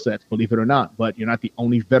skill sets, believe it or not, but you're not the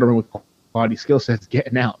only veteran with quality skill sets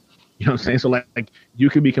getting out. You know what I'm saying? So like you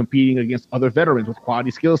could be competing against other veterans with quality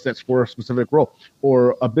skill sets for a specific role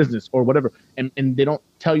or a business or whatever. And they don't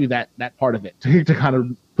tell you that part of it to kind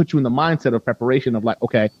of put you in the mindset of preparation of like,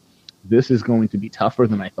 okay, this is going to be tougher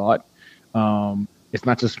than I thought. It's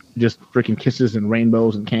not just freaking kisses and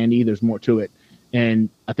rainbows and candy. There's more to it. And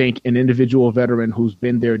I think an individual veteran who's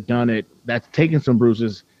been there, done it, that's taken some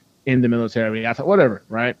bruises in the military, I thought, whatever,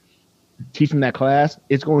 right? Teaching that class,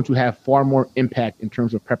 it's going to have far more impact in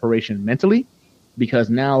terms of preparation mentally, because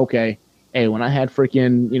now, okay, hey, when I had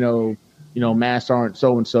freaking, Mass Sergeant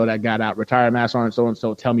so-and-so that got out, retired Mass Sergeant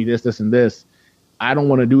so-and-so, tell me this, and this, I don't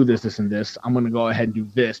want to do this, and this. I'm going to go ahead and do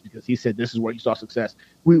this because he said this is where he saw success.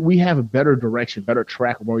 We have a better direction, better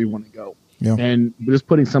track of where we want to go. Yeah. And just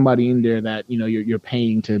putting somebody in there that, you're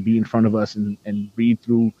paying to be in front of us and read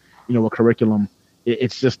through, a curriculum,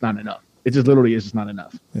 it's just not enough. It just literally is just not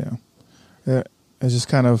enough. Yeah. It's just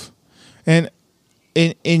kind of, and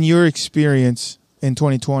in your experience in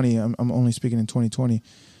 2020, I'm only speaking in 2020,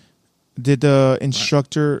 did the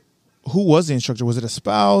instructor, who was the instructor? Was it a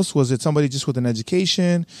spouse? Was it somebody just with an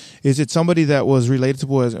education? Is it somebody that was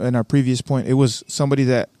relatable? As in our previous point, it was somebody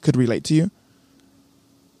that could relate to you?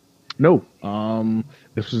 No.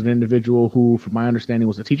 This was an individual who, from my understanding,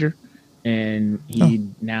 was a teacher. And he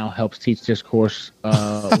now helps teach this course,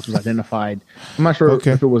 which was identified. I'm not sure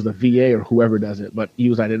if it was the VA or whoever does it, but he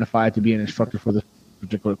was identified to be an instructor for this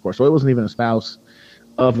particular course. So it wasn't even a spouse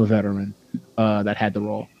of a veteran that had the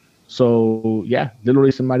role. So, yeah,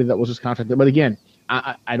 literally somebody that was just contracted. But again,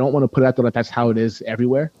 I don't want to put out there that that's how it is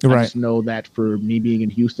everywhere. Right. I just know that for me being in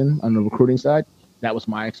Houston on the recruiting side, that was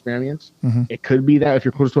my experience. Mm-hmm. It could be that if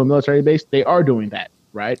you're close to a military base, they are doing that.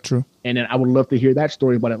 Right. True. And then I would love to hear that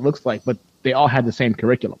story, what it looks like. But they all had the same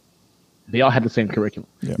curriculum.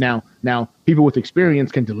 Yeah. Now, people with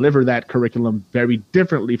experience can deliver that curriculum very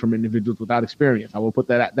differently from individuals without experience. I will put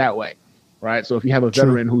that way. Right. So if you have a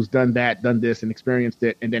veteran who's done this and experienced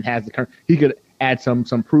it, and then has he could add some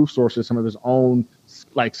proof sources, some of his own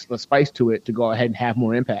like spice to it to go ahead and have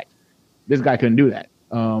more impact. This guy couldn't do that.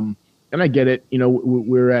 And I get it.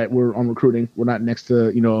 We're on recruiting. We're not next to,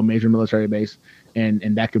 a major military base.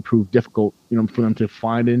 And that could prove difficult, for them to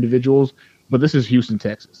find individuals. But this is Houston,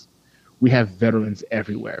 Texas. We have veterans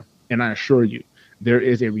everywhere. And I assure you, there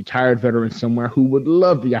is a retired veteran somewhere who would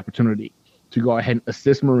love the opportunity to go ahead and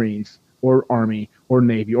assist Marines or Army or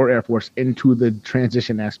Navy or Air Force into the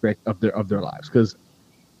transition aspect of their lives, because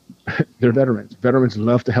they're veterans. Veterans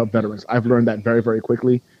love to help veterans. I've learned that very, very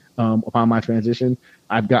quickly upon my transition.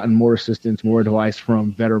 I've gotten more assistance, more advice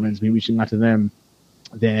from veterans, me reaching out to them,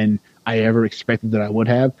 than I ever expected that I would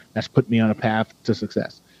have. That's put me on a path to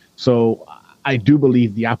success. So I do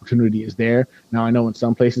believe the opportunity is there. Now, I know in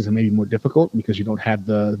some places it may be more difficult because you don't have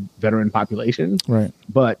the veteran population. Right.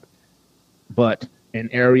 But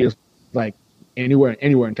in areas like anywhere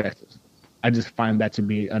in Texas, I just find that to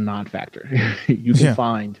be a non-factor. You can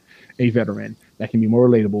find a veteran that can be more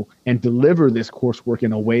relatable and deliver this coursework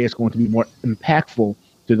in a way that's going to be more impactful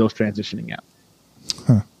to those transitioning out.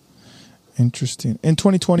 Huh. Interesting. In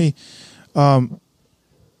 2020,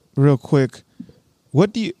 real quick,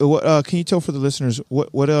 can you tell for the listeners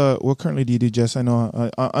what currently do you do, Jess? I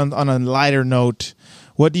know on a lighter note,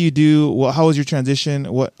 what do you do? How was your transition?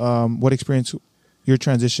 What experience your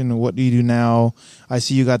transition? What do you do now? I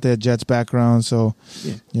see you got that Jets background, so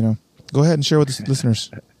go ahead and share with the listeners.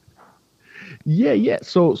 Yeah.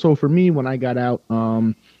 So for me, when I got out,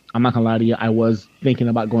 I'm not gonna lie to you, I was thinking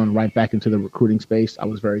about going right back into the recruiting space. I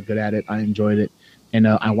was very good at it. I enjoyed it. And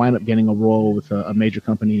I wound up getting a role with a major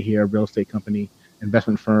company here, a real estate company,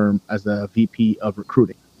 investment firm, as the VP of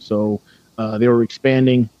recruiting. So they were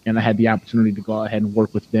expanding, and I had the opportunity to go ahead and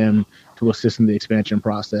work with them to assist in the expansion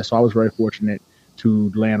process. So I was very fortunate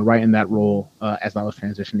to land right in that role as I was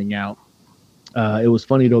transitioning out. It was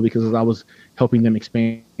funny, though, because as I was helping them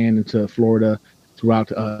expand into Florida,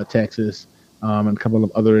 throughout Texas, and a couple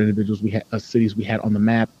of other individuals cities we had on the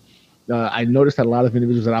map, I noticed that a lot of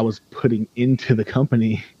individuals that I was putting into the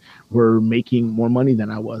company were making more money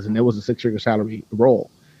than I was, and it was a 6-figure salary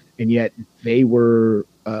role. And yet they were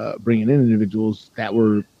bringing in individuals that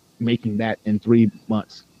were making that in 3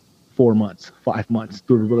 months, 4 months, 5 months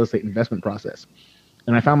through the real estate investment process.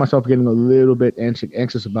 And I found myself getting a little bit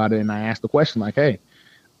anxious about it. And I asked the question like, hey,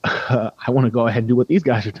 I want to go ahead and do what these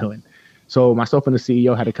guys are doing. So myself and the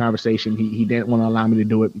CEO had a conversation. He didn't want to allow me to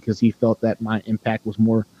do it because he felt that my impact was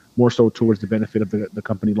more so towards the benefit of the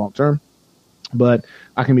company long term. But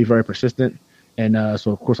I can be very persistent. And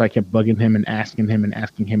so, of course, I kept bugging him and asking him.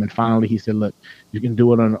 And finally, he said, look, you can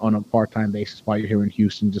do it on a part-time basis while you're here in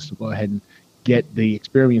Houston, just to go ahead and get the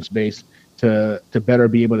experience base to better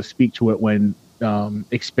be able to speak to it when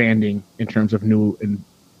expanding in terms of new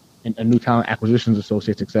talent acquisitions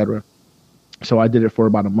associates, etc. So I did it for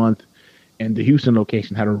about a month. And the Houston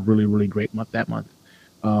location had a really, really great month that month.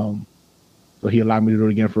 So he allowed me to do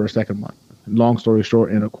it again for a second month. Long story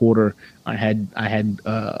short, in a quarter, I had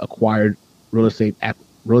acquired real estate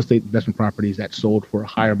investment properties that sold for a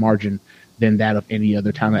higher margin than that of any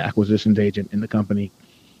other talent acquisitions agent in the company.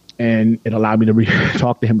 And it allowed me to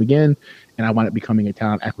talk to him again, and I wound up becoming a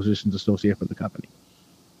talent acquisitions associate for the company.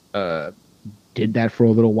 Did that for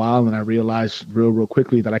a little while, and I realized real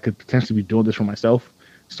quickly that I could potentially be doing this for myself,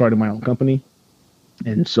 starting my own company.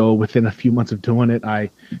 And so within a few months of doing it, I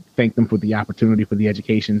thanked them for the opportunity, for the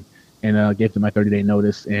education, and gave them my 30-day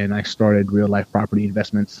notice. And I started Real Life Property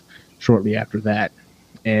Investments shortly after that.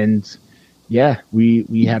 And yeah,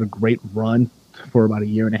 we had a great run for about a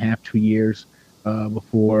year and a half, 2 years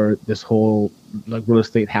before this whole real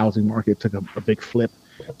estate housing market took a big flip.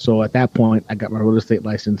 So at that point, I got my real estate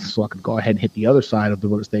license so I could go ahead and hit the other side of the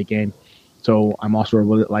real estate game. So I'm also a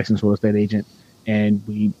licensed real estate agent. And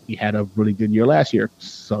we had a really good year last year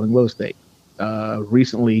selling real estate.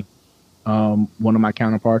 Recently, one of my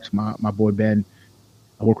counterparts, my boy Ben,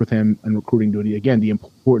 I work with him in recruiting duty. Again, the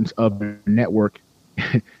importance of your network,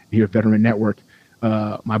 your veteran network.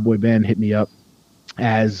 My boy Ben hit me up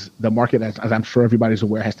as the market, as I'm sure everybody's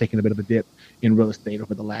aware, has taken a bit of a dip in real estate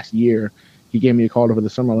over the last year. He gave me a call over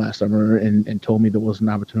the last summer and told me there was an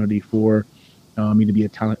opportunity for me to be a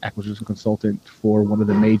talent acquisition consultant for one of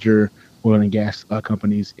the major oil and gas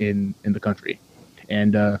companies in the country.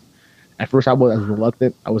 And at first I was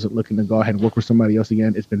reluctant. I wasn't looking to go ahead and work with somebody else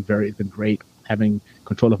again. It's been great having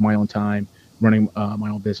control of my own time, running my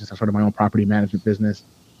own business. I started my own property management business,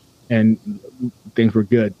 and things were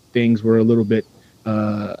good. Things were a little bit,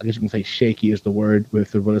 I guess you can say shaky is the word,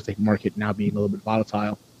 with the real estate market now being a little bit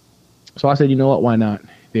volatile. So I said, you know what, why not?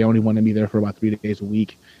 They only wanted me there for about 3 days a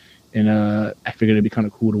week. And I figured it'd be kind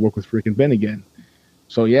of cool to work with freaking Ben again.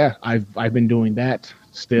 So yeah, I've been doing that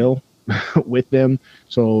still with them.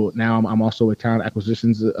 So now I'm also a talent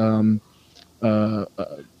acquisitions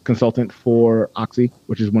consultant for Oxy,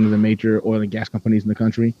 which is one of the major oil and gas companies in the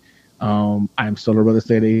country. I'm still a real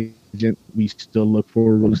estate agent. We still look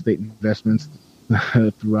for real estate investments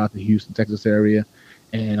throughout the Houston, Texas area,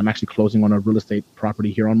 and I'm actually closing on a real estate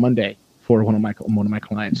property here on Monday for one of my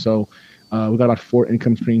clients. So we got about 4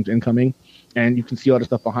 income streams incoming. And you can see all the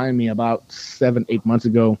stuff behind me. About 7-8 months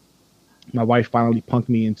ago, my wife finally punked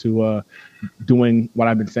me into doing what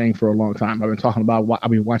I've been saying for a long time. I've been talking about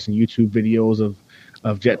I've been watching YouTube videos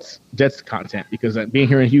of Jets content, because being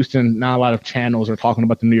here in Houston, not a lot of channels are talking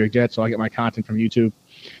about the New York Jets, so I get my content from YouTube.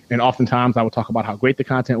 And oftentimes I would talk about how great the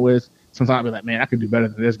content was. Sometimes I'd be like, man, I could do better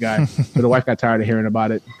than this guy. So the wife got tired of hearing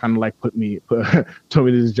about it, kind of like told me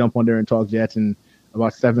to just jump on there and talk Jets. And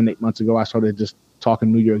about 7-8 months ago, I started just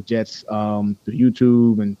talking New York Jets through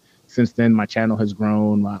YouTube, and since then my channel has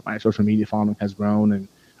grown, my social media following has grown, and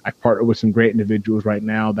I partner with some great individuals right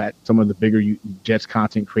now, that some of the bigger Jets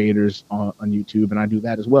content creators on YouTube, and I do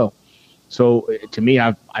that as well. So to me,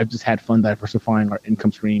 I've just had fun diversifying our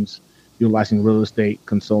income streams, utilizing real estate,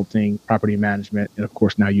 consulting, property management, and of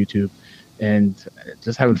course now YouTube, and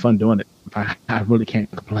just having fun doing it. I really can't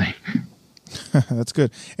complain. That's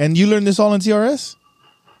good. And you learned this all in TRS?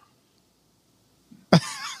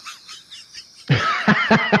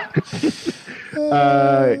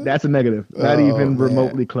 That's a negative. Not even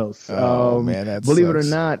remotely close. Man, that believe sucks. it or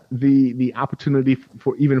not, the opportunity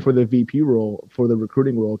for the VP role, for the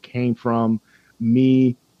recruiting role, came from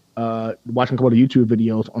me watching a couple of YouTube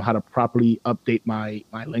videos on how to properly update my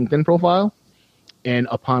LinkedIn profile. And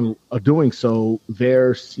upon doing so,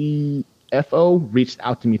 their CFO reached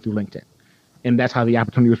out to me through LinkedIn. And that's how the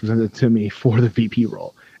opportunity was presented to me for the VP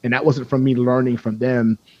role. And that wasn't from me learning from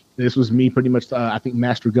them. This was me pretty much. I think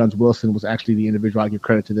Master Guns Wilson was actually the individual I give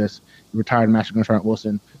credit to this. Retired Master Guns Sergeant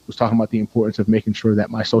Wilson was talking about the importance of making sure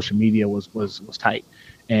that my social media was tight,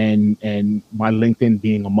 and my LinkedIn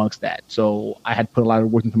being amongst that. So I had put a lot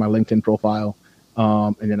of work into my LinkedIn profile,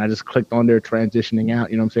 and then I just clicked on there, transitioning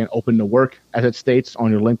out. You know what I'm saying? Open to work, as it states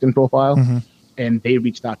on your LinkedIn profile, and they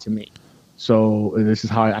reached out to me. So this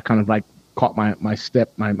is how I kind of like caught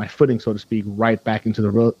my footing, so to speak, right back into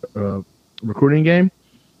the recruiting game,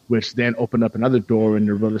 which then opened up another door in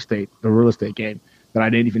the real estate game that I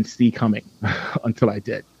didn't even see coming until I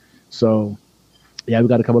did. So yeah, we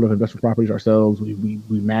got a couple of investment properties ourselves. We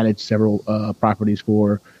manage several properties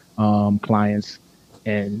for clients,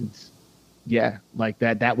 and yeah, like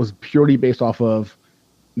that was purely based off of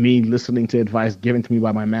me listening to advice given to me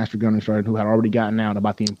by my master gunner sergeant who had already gotten out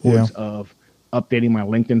about the importance of updating my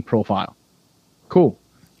LinkedIn profile. Cool.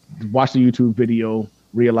 Watched the YouTube video,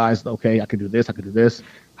 realized, okay, I could do this,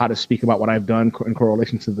 how to speak about what I've done in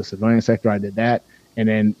correlation to the civilian sector. I did that. And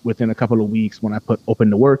then within a couple of weeks, when I put open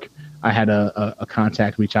to work, I had a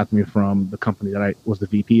contact reach out to me from the company that I was the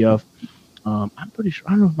VP of. I'm pretty sure,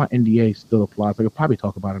 I don't know if my NDA still applies. I could probably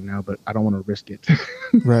talk about it now, but I don't want to risk it.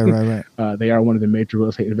 Right. They are one of the major real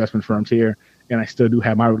estate investment firms here, and I still do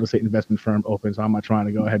have my real estate investment firm open, so I'm not trying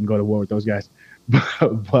to go ahead and go to war with those guys.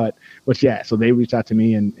 But yeah, so they reached out to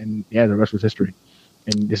me, and yeah, the rest was history.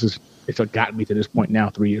 And it's what got me to this point now,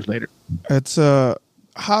 3 years later. It's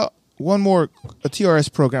one more a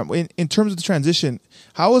TRS program. In terms of the transition,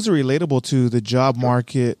 how is it relatable to the job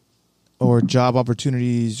market or job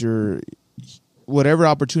opportunities or whatever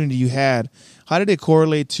opportunity you had? How did it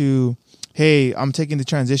correlate to, hey, I'm taking the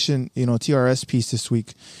transition, TRS piece this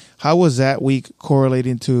week? How was that week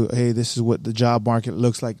correlating to, hey, this is what the job market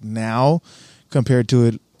looks like now compared to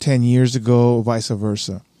it 10 years ago, or vice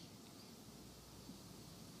versa?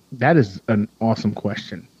 That is an awesome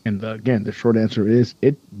question. And again, the short answer is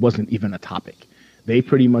it wasn't even a topic. They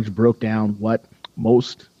pretty much broke down what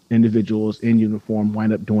most individuals in uniform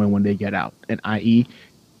wind up doing when they get out. And i.e.,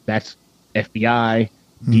 that's FBI,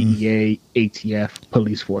 DEA, ATF,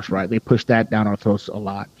 police force, right? They push that down our throats a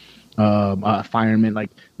lot. Firemen, like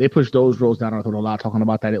they push those roles down our throat a lot, talking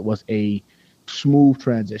about that it was a smooth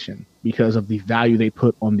transition because of the value they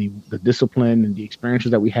put on the discipline and the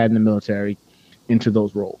experiences that we had in the military into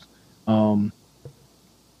those roles. I'm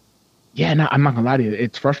not gonna lie to you.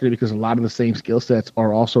 It's frustrating because a lot of the same skill sets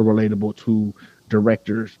are also relatable to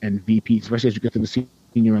directors and VPs, especially as you get to the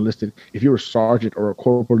senior enlisted. If you're a sergeant or a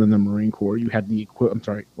corporal in the Marine Corps, you have the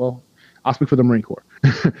I'll speak for the Marine Corps.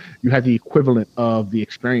 You have the equivalent of the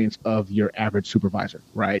experience of your average supervisor,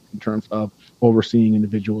 right? In terms of overseeing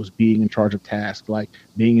individuals, being in charge of tasks, like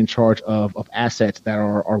being in charge of assets that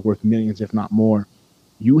are worth millions, if not more.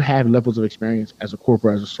 You have levels of experience as a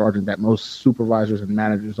corporal, as a sergeant that most supervisors and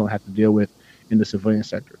managers don't have to deal with in the civilian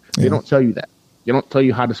sector. They don't tell you that. They don't tell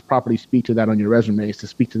you how to properly speak to that on your resume. It's to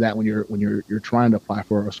speak to that when you're trying to apply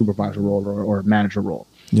for a supervisor role or a manager role.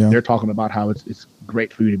 Yeah. They're talking about how it's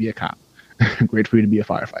great for you to be a cop, great for you to be a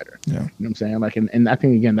firefighter. Yeah. You know what I'm saying? Like, and I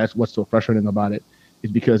think again, that's what's so frustrating about it,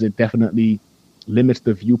 is because it definitely limits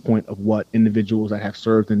the viewpoint of what individuals that have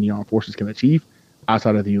served in the armed forces can achieve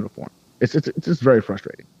outside of the uniform. It's just very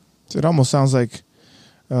frustrating. So it almost sounds like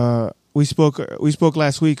we spoke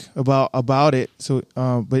last week about it. So,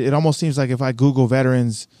 but it almost seems like if I Google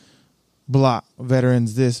veterans,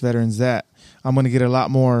 veterans this, veterans that, I'm going to get a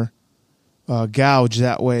lot more gouge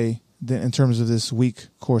that way than in terms of this week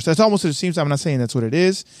course. That's almost what it seems. I'm not saying that's what it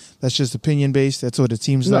is. That's just opinion based. That's what it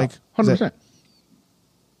seems like. 100%.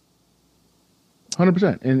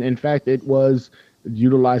 100%. And in fact, it was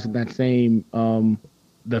utilizing that same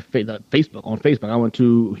the Facebook. On Facebook, I went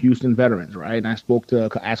to Houston Veterans, right? And I asked a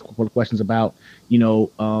couple of questions about,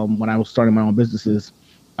 when I was starting my own businesses,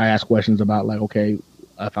 I asked questions about like, okay,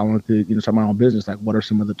 if I wanted to, start my own business, like what are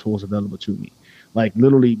some of the tools available to me? Like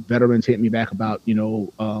literally veterans hit me back about,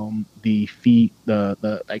 the fee,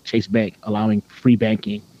 the like Chase Bank allowing free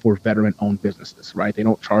banking for veteran owned businesses, right? They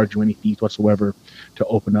don't charge you any fees whatsoever to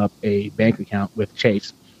open up a bank account with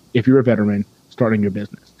Chase if you're a veteran starting your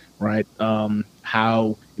business, right?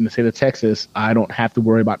 How in the state of Texas, I don't have to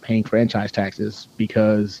worry about paying franchise taxes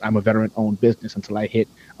because I'm a veteran-owned business until I hit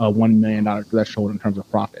a $1 million threshold in terms of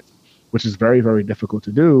profits, which is very, very difficult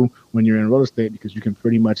to do when you're in real estate because you can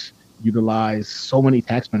pretty much utilize so many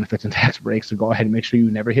tax benefits and tax breaks to go ahead and make sure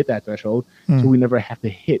you never hit that threshold. So we never have to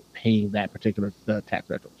hit paying that particular tax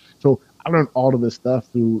threshold. So I learned all of this stuff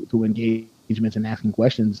through engagements and asking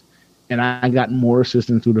questions, and I got more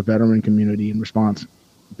assistance through the veteran community in response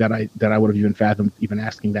that I would have even fathomed even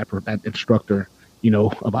asking that instructor,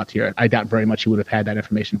 about TRS. I doubt very much he would have had that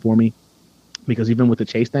information for me, because even with the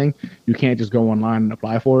Chase thing, you can't just go online and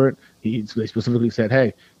apply for it. They specifically said,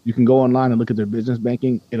 hey, you can go online and look at their business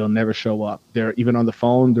banking. It'll never show up. They're even on the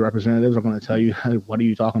phone. The representatives are going to tell you, hey, what are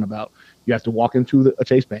you talking about? You have to walk into a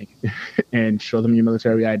Chase bank and show them your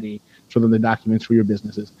military ID, show them the documents for your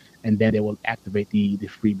businesses, and then they will activate the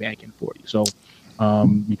free banking for you. So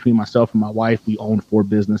between myself and my wife, we own 4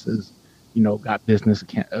 businesses, got business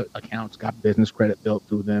accounts, got business credit built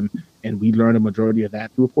through them, and we learned a majority of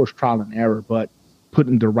that through, of course, trial and error, but put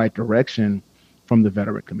in the right direction from the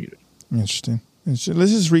veteran community. Interesting. Let's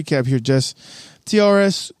just recap here, Jess.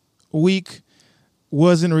 TRS week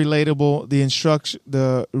wasn't relatable.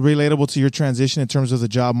 The relatable to your transition in terms of the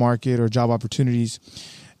job market or job opportunities.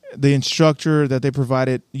 The instructor that they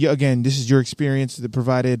provided, again, this is your experience that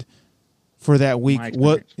provided for that week.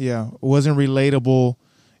 Wasn't relatable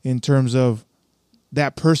in terms of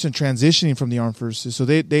that person transitioning from the armed forces. So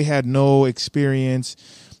they had no experience.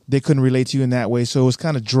 They couldn't relate to you in that way. So it was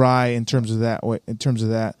kind of dry in terms of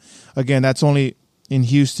that. Again, that's only in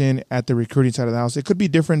Houston at the recruiting side of the house. It could be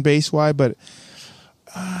different base-wide, but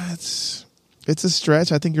it's a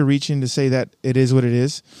stretch. I think you're reaching to say that it is what it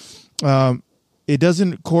is. It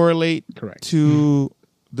doesn't correlate to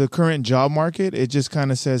the current job market. It just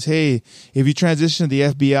kind of says, hey, if you transition to the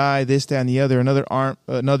FBI, this, that, and the other,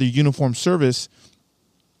 another uniform service,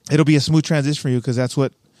 it'll be a smooth transition for you because that's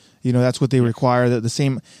what they require. That the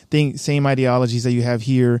same ideologies that you have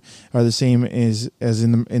here are the same as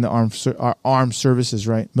in the armed services,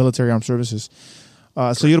 right? Military armed services.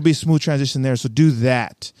 So it'll be a smooth transition there. So do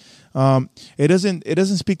that. It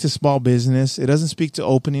doesn't speak to small business. It doesn't speak to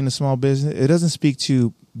opening a small business. It doesn't speak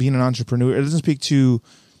to being an entrepreneur. It doesn't speak to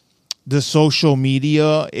the social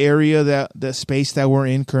media area, that space that we're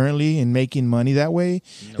in currently and making money that way.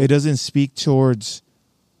 Nope. It doesn't speak towards,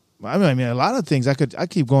 I mean, a lot of things. I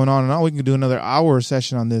keep going on and on. We can do another hour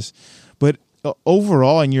session on this, but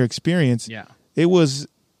overall, in your experience,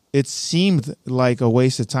 it seemed like a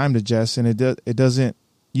waste of time to Jess, and it doesn't.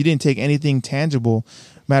 You didn't take anything tangible.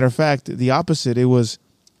 Matter of fact, the opposite. It was,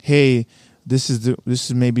 hey, this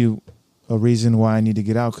is maybe a reason why I need to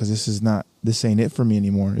get out because this ain't it for me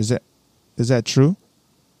anymore. Is that true?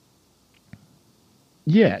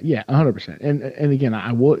 Yeah, 100%. And again,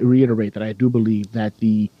 I will reiterate that I do believe that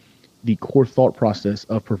the core thought process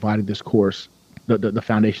of providing this course, the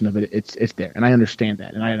foundation of it, it's there, and I understand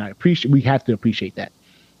that, and I appreciate. We have to appreciate that.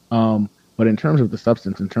 But in terms of the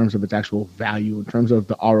substance, in terms of its actual value, in terms of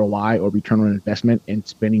the ROI or return on investment, and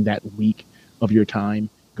spending that week of your time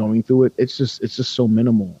going through it, it's just so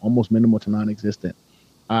minimal, almost minimal to non-existent.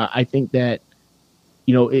 I think that,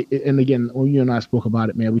 and again, when you and I spoke about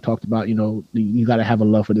it, man, we talked about, you got to have a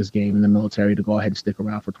love for this game in the military to go ahead and stick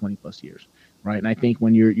around for 20 plus years, right? And I think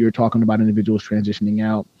when you're talking about individuals transitioning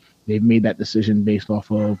out, they've made that decision based off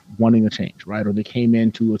of wanting a change, right? Or they came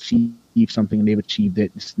in to achieve something and they've achieved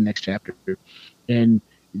it. It's the next chapter. And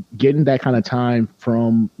getting that kind of time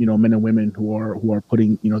from, men and women who are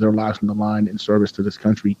putting, their lives on the line in service to this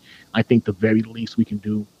country, I think the very least we can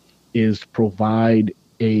do is provide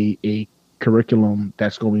a curriculum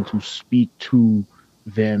that's going to speak to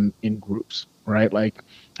them in groups, right? Like,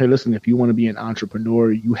 hey, listen, if you want to be an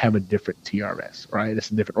entrepreneur, you have a different TRS, right? It's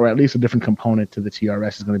a different, or at least a different component to the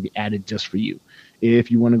TRS is going to be added just for you. If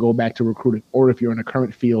you want to go back to recruiting, or if you're in a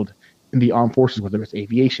current field in the armed forces, whether it's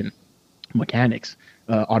aviation, mechanics,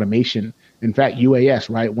 automation, in fact, UAS,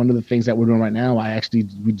 right? One of the things that we're doing right now,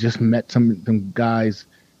 we just met some guys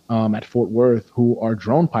at Fort Worth who are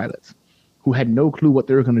drone pilots who had no clue what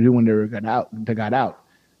they were going to do when they got out.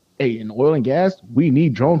 Hey, in oil and gas, we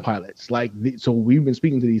need drone pilots. So we've been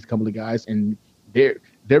speaking to these couple of guys, and their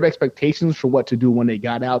expectations for what to do when they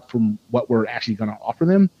got out from what we're actually going to offer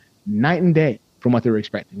them, night and day from what they were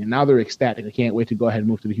expecting. And now they're ecstatic. They can't wait to go ahead and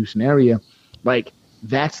move to the Houston area. Like,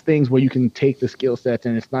 that's things where you can take the skill sets,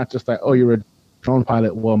 and it's not just like, oh, you're a drone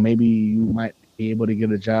pilot. Well, maybe you might be able to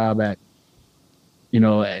get a job at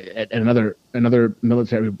another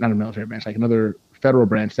military, not a military branch, like another federal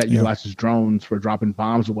branch that utilizes drones for dropping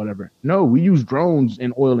bombs or whatever. No, we use drones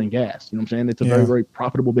in oil and gas. You know what I'm saying? It's a very, very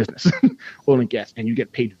profitable business, oil and gas, and you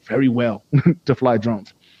get paid very well to fly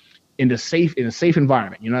drones in a safe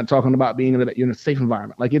environment. You're not talking about you're in a safe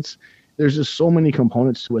environment. Like, there's just so many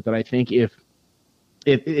components to it that I think if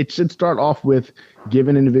it should start off with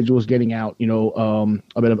giving individuals getting out,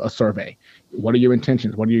 a bit of a survey. What are your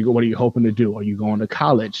intentions? What are you hoping to do? Are you going to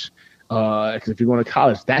college? Because if you're going to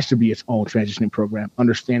college, that should be its own transitioning program,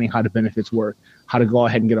 understanding how the benefits work, how to go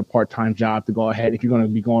ahead and get a part-time job to go ahead. If you're going to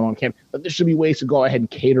be going on campus, but there should be ways to go ahead and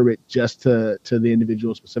cater it just to the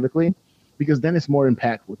individual specifically, because then it's more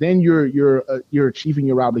impactful. Then you're achieving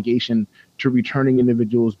your obligation to returning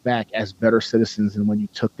individuals back as better citizens than when you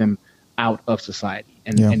took them out of society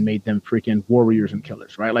and made them freaking warriors and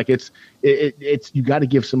killers, right? Like, it's you got to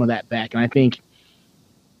give some of that back. And I think,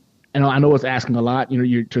 I know it's asking a lot,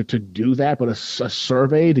 to do that, but a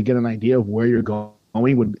survey to get an idea of where you're going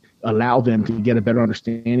would allow them to get a better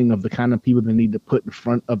understanding of the kind of people they need to put in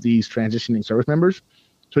front of these transitioning service members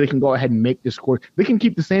so they can go ahead and make this course. They can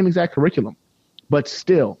keep the same exact curriculum, but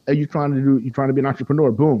still, you're trying to be an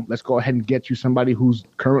entrepreneur. Boom, let's go ahead and get you somebody who's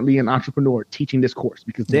currently an entrepreneur teaching this course,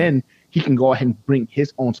 because then he can go ahead and bring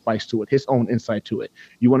his own spice to it, his own insight to it.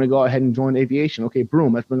 You want to go ahead and join aviation? Okay,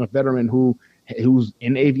 boom, let's bring a veteran who's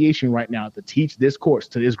in aviation right now to teach this course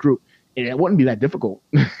to this group. And it wouldn't be that difficult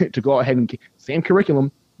to go ahead and same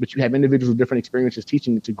curriculum, but you have individuals with different experiences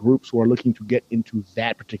teaching it to groups who are looking to get into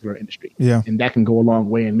that particular industry. Yeah. And that can go a long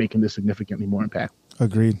way in making this significantly more impactful.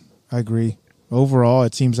 Agreed. I agree. Overall,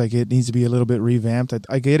 it seems like it needs to be a little bit revamped.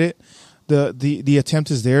 I get it. The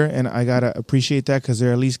attempt is there, and I gotta appreciate that, because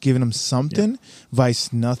they're at least giving them something,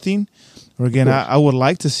 vice nothing. Or again, I would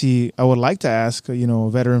like to ask, a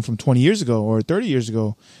veteran from 20 years ago or 30 years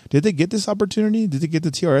ago, did they get this opportunity? Did they get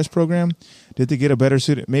the TRS program? Did they get a better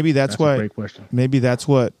suit? Maybe that's why. A great question. Maybe that's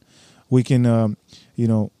what we can,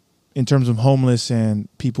 in terms of homeless and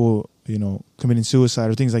people, committing suicide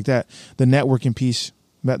or things like that. The networking piece.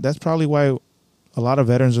 That's probably why a lot of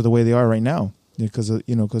veterans are the way they are right now, because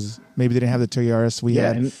maybe they didn't have the TRS. We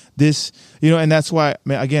had this, and that's why.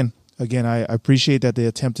 Again, I appreciate that the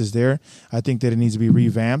attempt is there. I think that it needs to be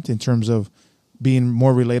revamped in terms of being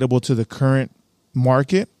more relatable to the current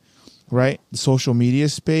market, right? The social media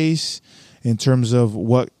space, in terms of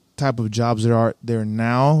what type of jobs there are there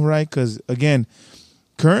now, right? Because again,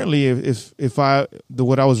 currently,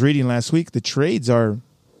 what I was reading last week, the trades are,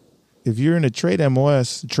 if you're in a trade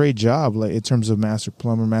MOS, trade job, like in terms of master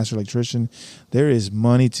plumber, master electrician, there is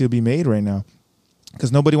money to be made right now.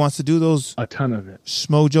 Because nobody wants to do those a ton of it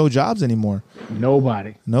schmojo jobs anymore.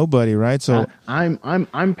 Nobody, right? So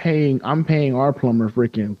I'm paying our plumber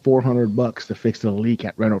freaking $400 to fix the leak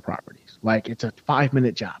at rental properties. Like, it's a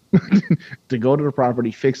 5-minute job to go to the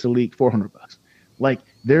property, fix the leak, $400. Like,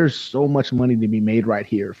 there's so much money to be made right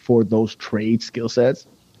here for those trade skill sets.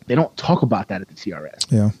 They don't talk about that at the TRS.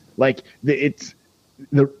 Yeah, like it's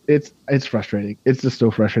frustrating. It's just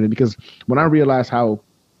so frustrating, because when I realized how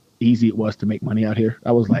easy it was to make money out here,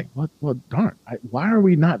 I was like, what? Well, darn, why are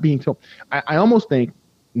we not being told? I almost think,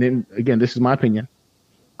 and then again, this is my opinion,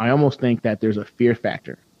 I almost think that there's a fear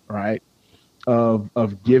factor, right,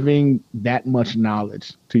 of giving that much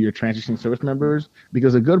knowledge to your transitioning service members,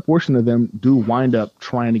 because a good portion of them do wind up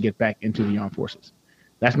trying to get back into the armed forces.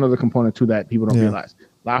 That's another component to that people don't realize.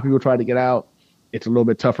 A lot of people try to get out. It's a little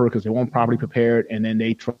bit tougher because they weren't properly prepared, and then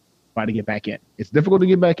they try to get back in. It's difficult to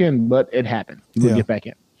get back in, but it happens. People get back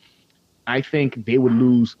in. I think they would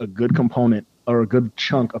lose a good component or a good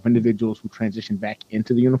chunk of individuals who transition back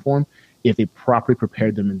into the uniform if they properly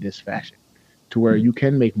prepared them in this fashion, to where you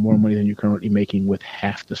can make more money than you're currently making with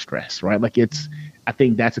half the stress, right? Like, I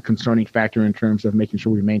think that's a concerning factor in terms of making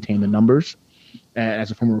sure we maintain the numbers.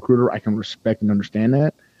 As a former recruiter, I can respect and understand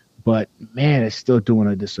that. But man, it's still doing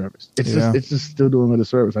a disservice. It's just still doing a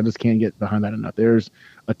disservice. I just can't get behind that enough. There's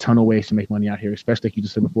a ton of ways to make money out here, especially like you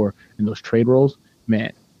just said before, in those trade roles.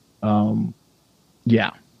 Man, that's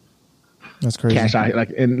crazy. Cash out.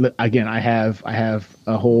 Like, and again, I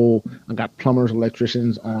got plumbers,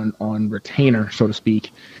 electricians on retainer, so to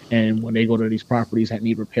speak. And when they go to these properties that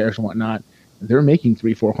need repairs and whatnot, they're making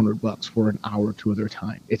 $300-400 for an hour or two of their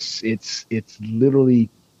time. It's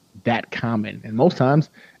literally that common, and most times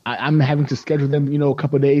I'm having to schedule them,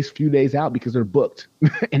 a few days out, because they're booked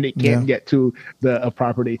and they can't get to the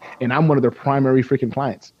property, and I'm one of their primary freaking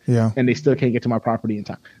clients. Yeah, and they still can't get to my property in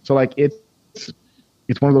time. So like it's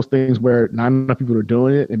one of those things where not enough people are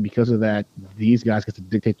doing it, and because of that, these guys get to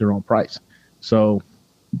dictate their own price. So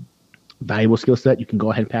valuable skill set you can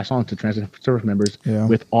go ahead and pass on to transition service members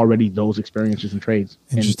with already those experiences and trades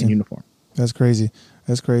in uniform. That's crazy.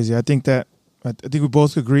 I think we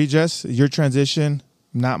both agree, Jess. Your transition,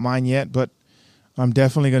 not mine yet, but I'm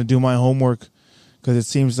definitely going to do my homework, because it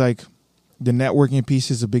seems like the networking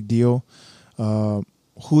piece is a big deal. Who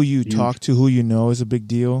you talk to, who you know, is a big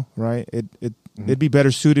deal, right? It'd be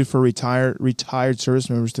better suited for retired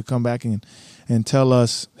service members to come back and tell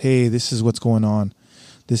us, hey, this is what's going on.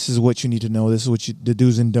 This is what you need to know. This is the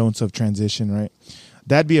do's and don'ts of transition, right?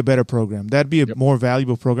 That'd be a better program. That'd be a more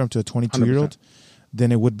valuable program to a 22-year-old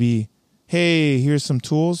than it would be, hey, here's some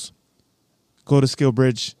tools. Go to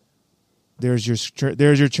SkillBridge. There's your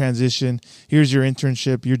transition. Here's your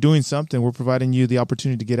internship. You're doing something. We're providing you the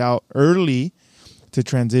opportunity to get out early to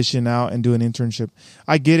transition out and do an internship.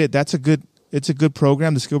 I get it. It's a good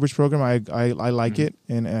program, the SkillBridge program. I like it,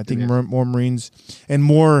 and I think more Marines and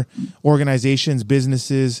more organizations,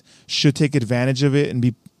 businesses should take advantage of it and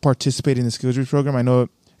be participating in the SkillBridge program. I know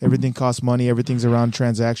everything costs money, everything's around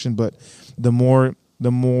transaction, but the more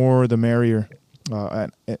the merrier,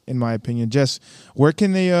 in my opinion. Jess, where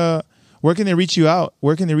can Where can they reach you out?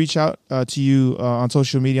 Where can they reach out to you on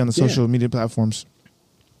social media, on the social media platforms?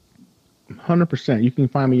 100%. You can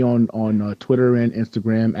find me on Twitter and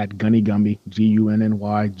Instagram at Gunny Gumby,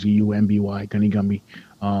 GUNNYGUMBY, Gunny Gumby.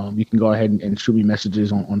 You can go ahead and shoot me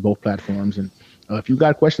messages on both platforms. And if you've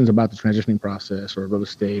got questions about the transitioning process or real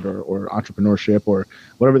estate or entrepreneurship or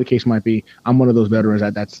whatever the case might be, I'm one of those veterans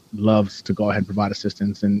that loves to go ahead and provide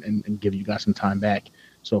assistance and give you guys some time back.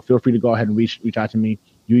 So feel free to go ahead and reach out to me.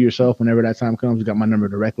 You yourself, whenever that time comes, you got my number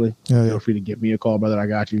directly. Feel free to give me a call, brother. I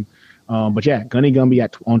got you. But yeah, Gunny Gumby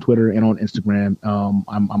on Twitter and on Instagram.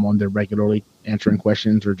 I'm on there regularly answering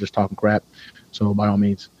questions or just talking crap. So by all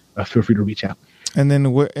means, feel free to reach out. And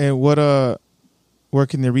then where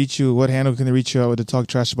can they reach you? What handle can they reach you out with to talk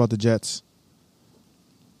trash about the Jets?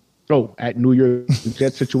 Oh, at New York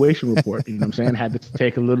Jets situation report. You know what I'm saying? Had to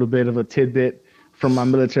take a little bit of a tidbit from my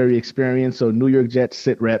military experience. So New York Jets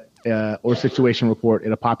sit rep or situation report.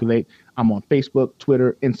 It'll populate. I'm on Facebook,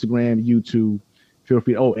 Twitter, Instagram, YouTube. Feel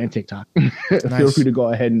free. And TikTok. Nice. Feel free to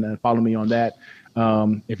go ahead and follow me on that.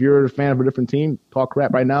 If you're a fan of a different team, talk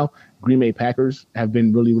crap right now. Green Bay Packers have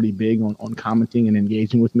been really, really big on commenting and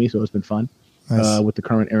engaging with me, so it's been fun. Nice. With the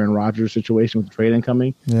current Aaron Rodgers situation with the trade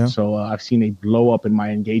incoming. Yeah. So I've seen a blow up in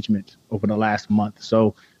my engagement over the last month.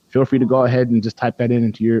 So feel free to go ahead and just type that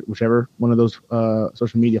into your whichever one of those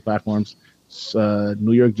social media platforms,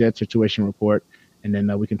 New York Jets situation report, and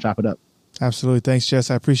then we can chop it up. Absolutely. Thanks, Jess.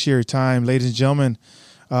 I appreciate your time. Ladies and gentlemen,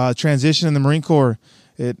 transition in the Marine Corps,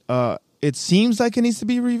 it seems like it needs to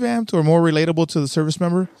be revamped or more relatable to the service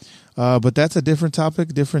member, but that's a different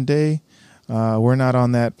topic, different day. We're not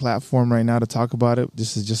on that platform right now to talk about it.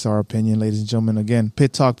 This is just our opinion, ladies and gentlemen. Again,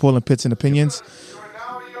 Pit Talk, pulling pits and opinions,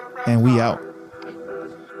 and we out.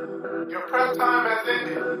 Your prep time has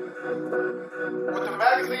ended. With the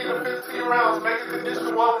magazine of 15 rounds making the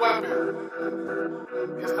addition one weapon.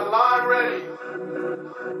 Is the line ready?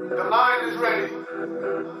 The line is ready.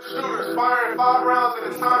 Shooters firing 5 rounds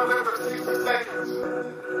in a time limit of 60 seconds.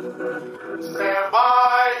 Stand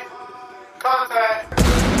by. Contact.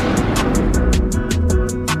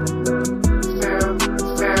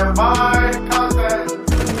 Stand by. Contact.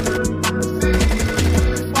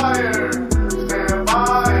 Cease fire. Stand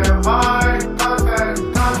by. Contact.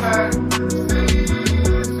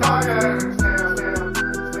 Cease fire.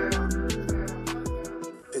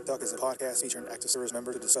 Pit Talk is a podcast featuring active service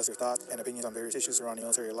members who discuss their thoughts and opinions on various issues surrounding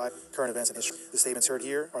military life, current events, and history. The statements heard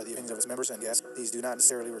here are the opinions of its members and guests. These do not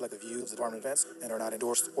necessarily reflect the views of the Department of Defense and are not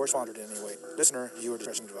endorsed or sponsored in any way. Listener, viewer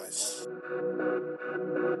discretion advised.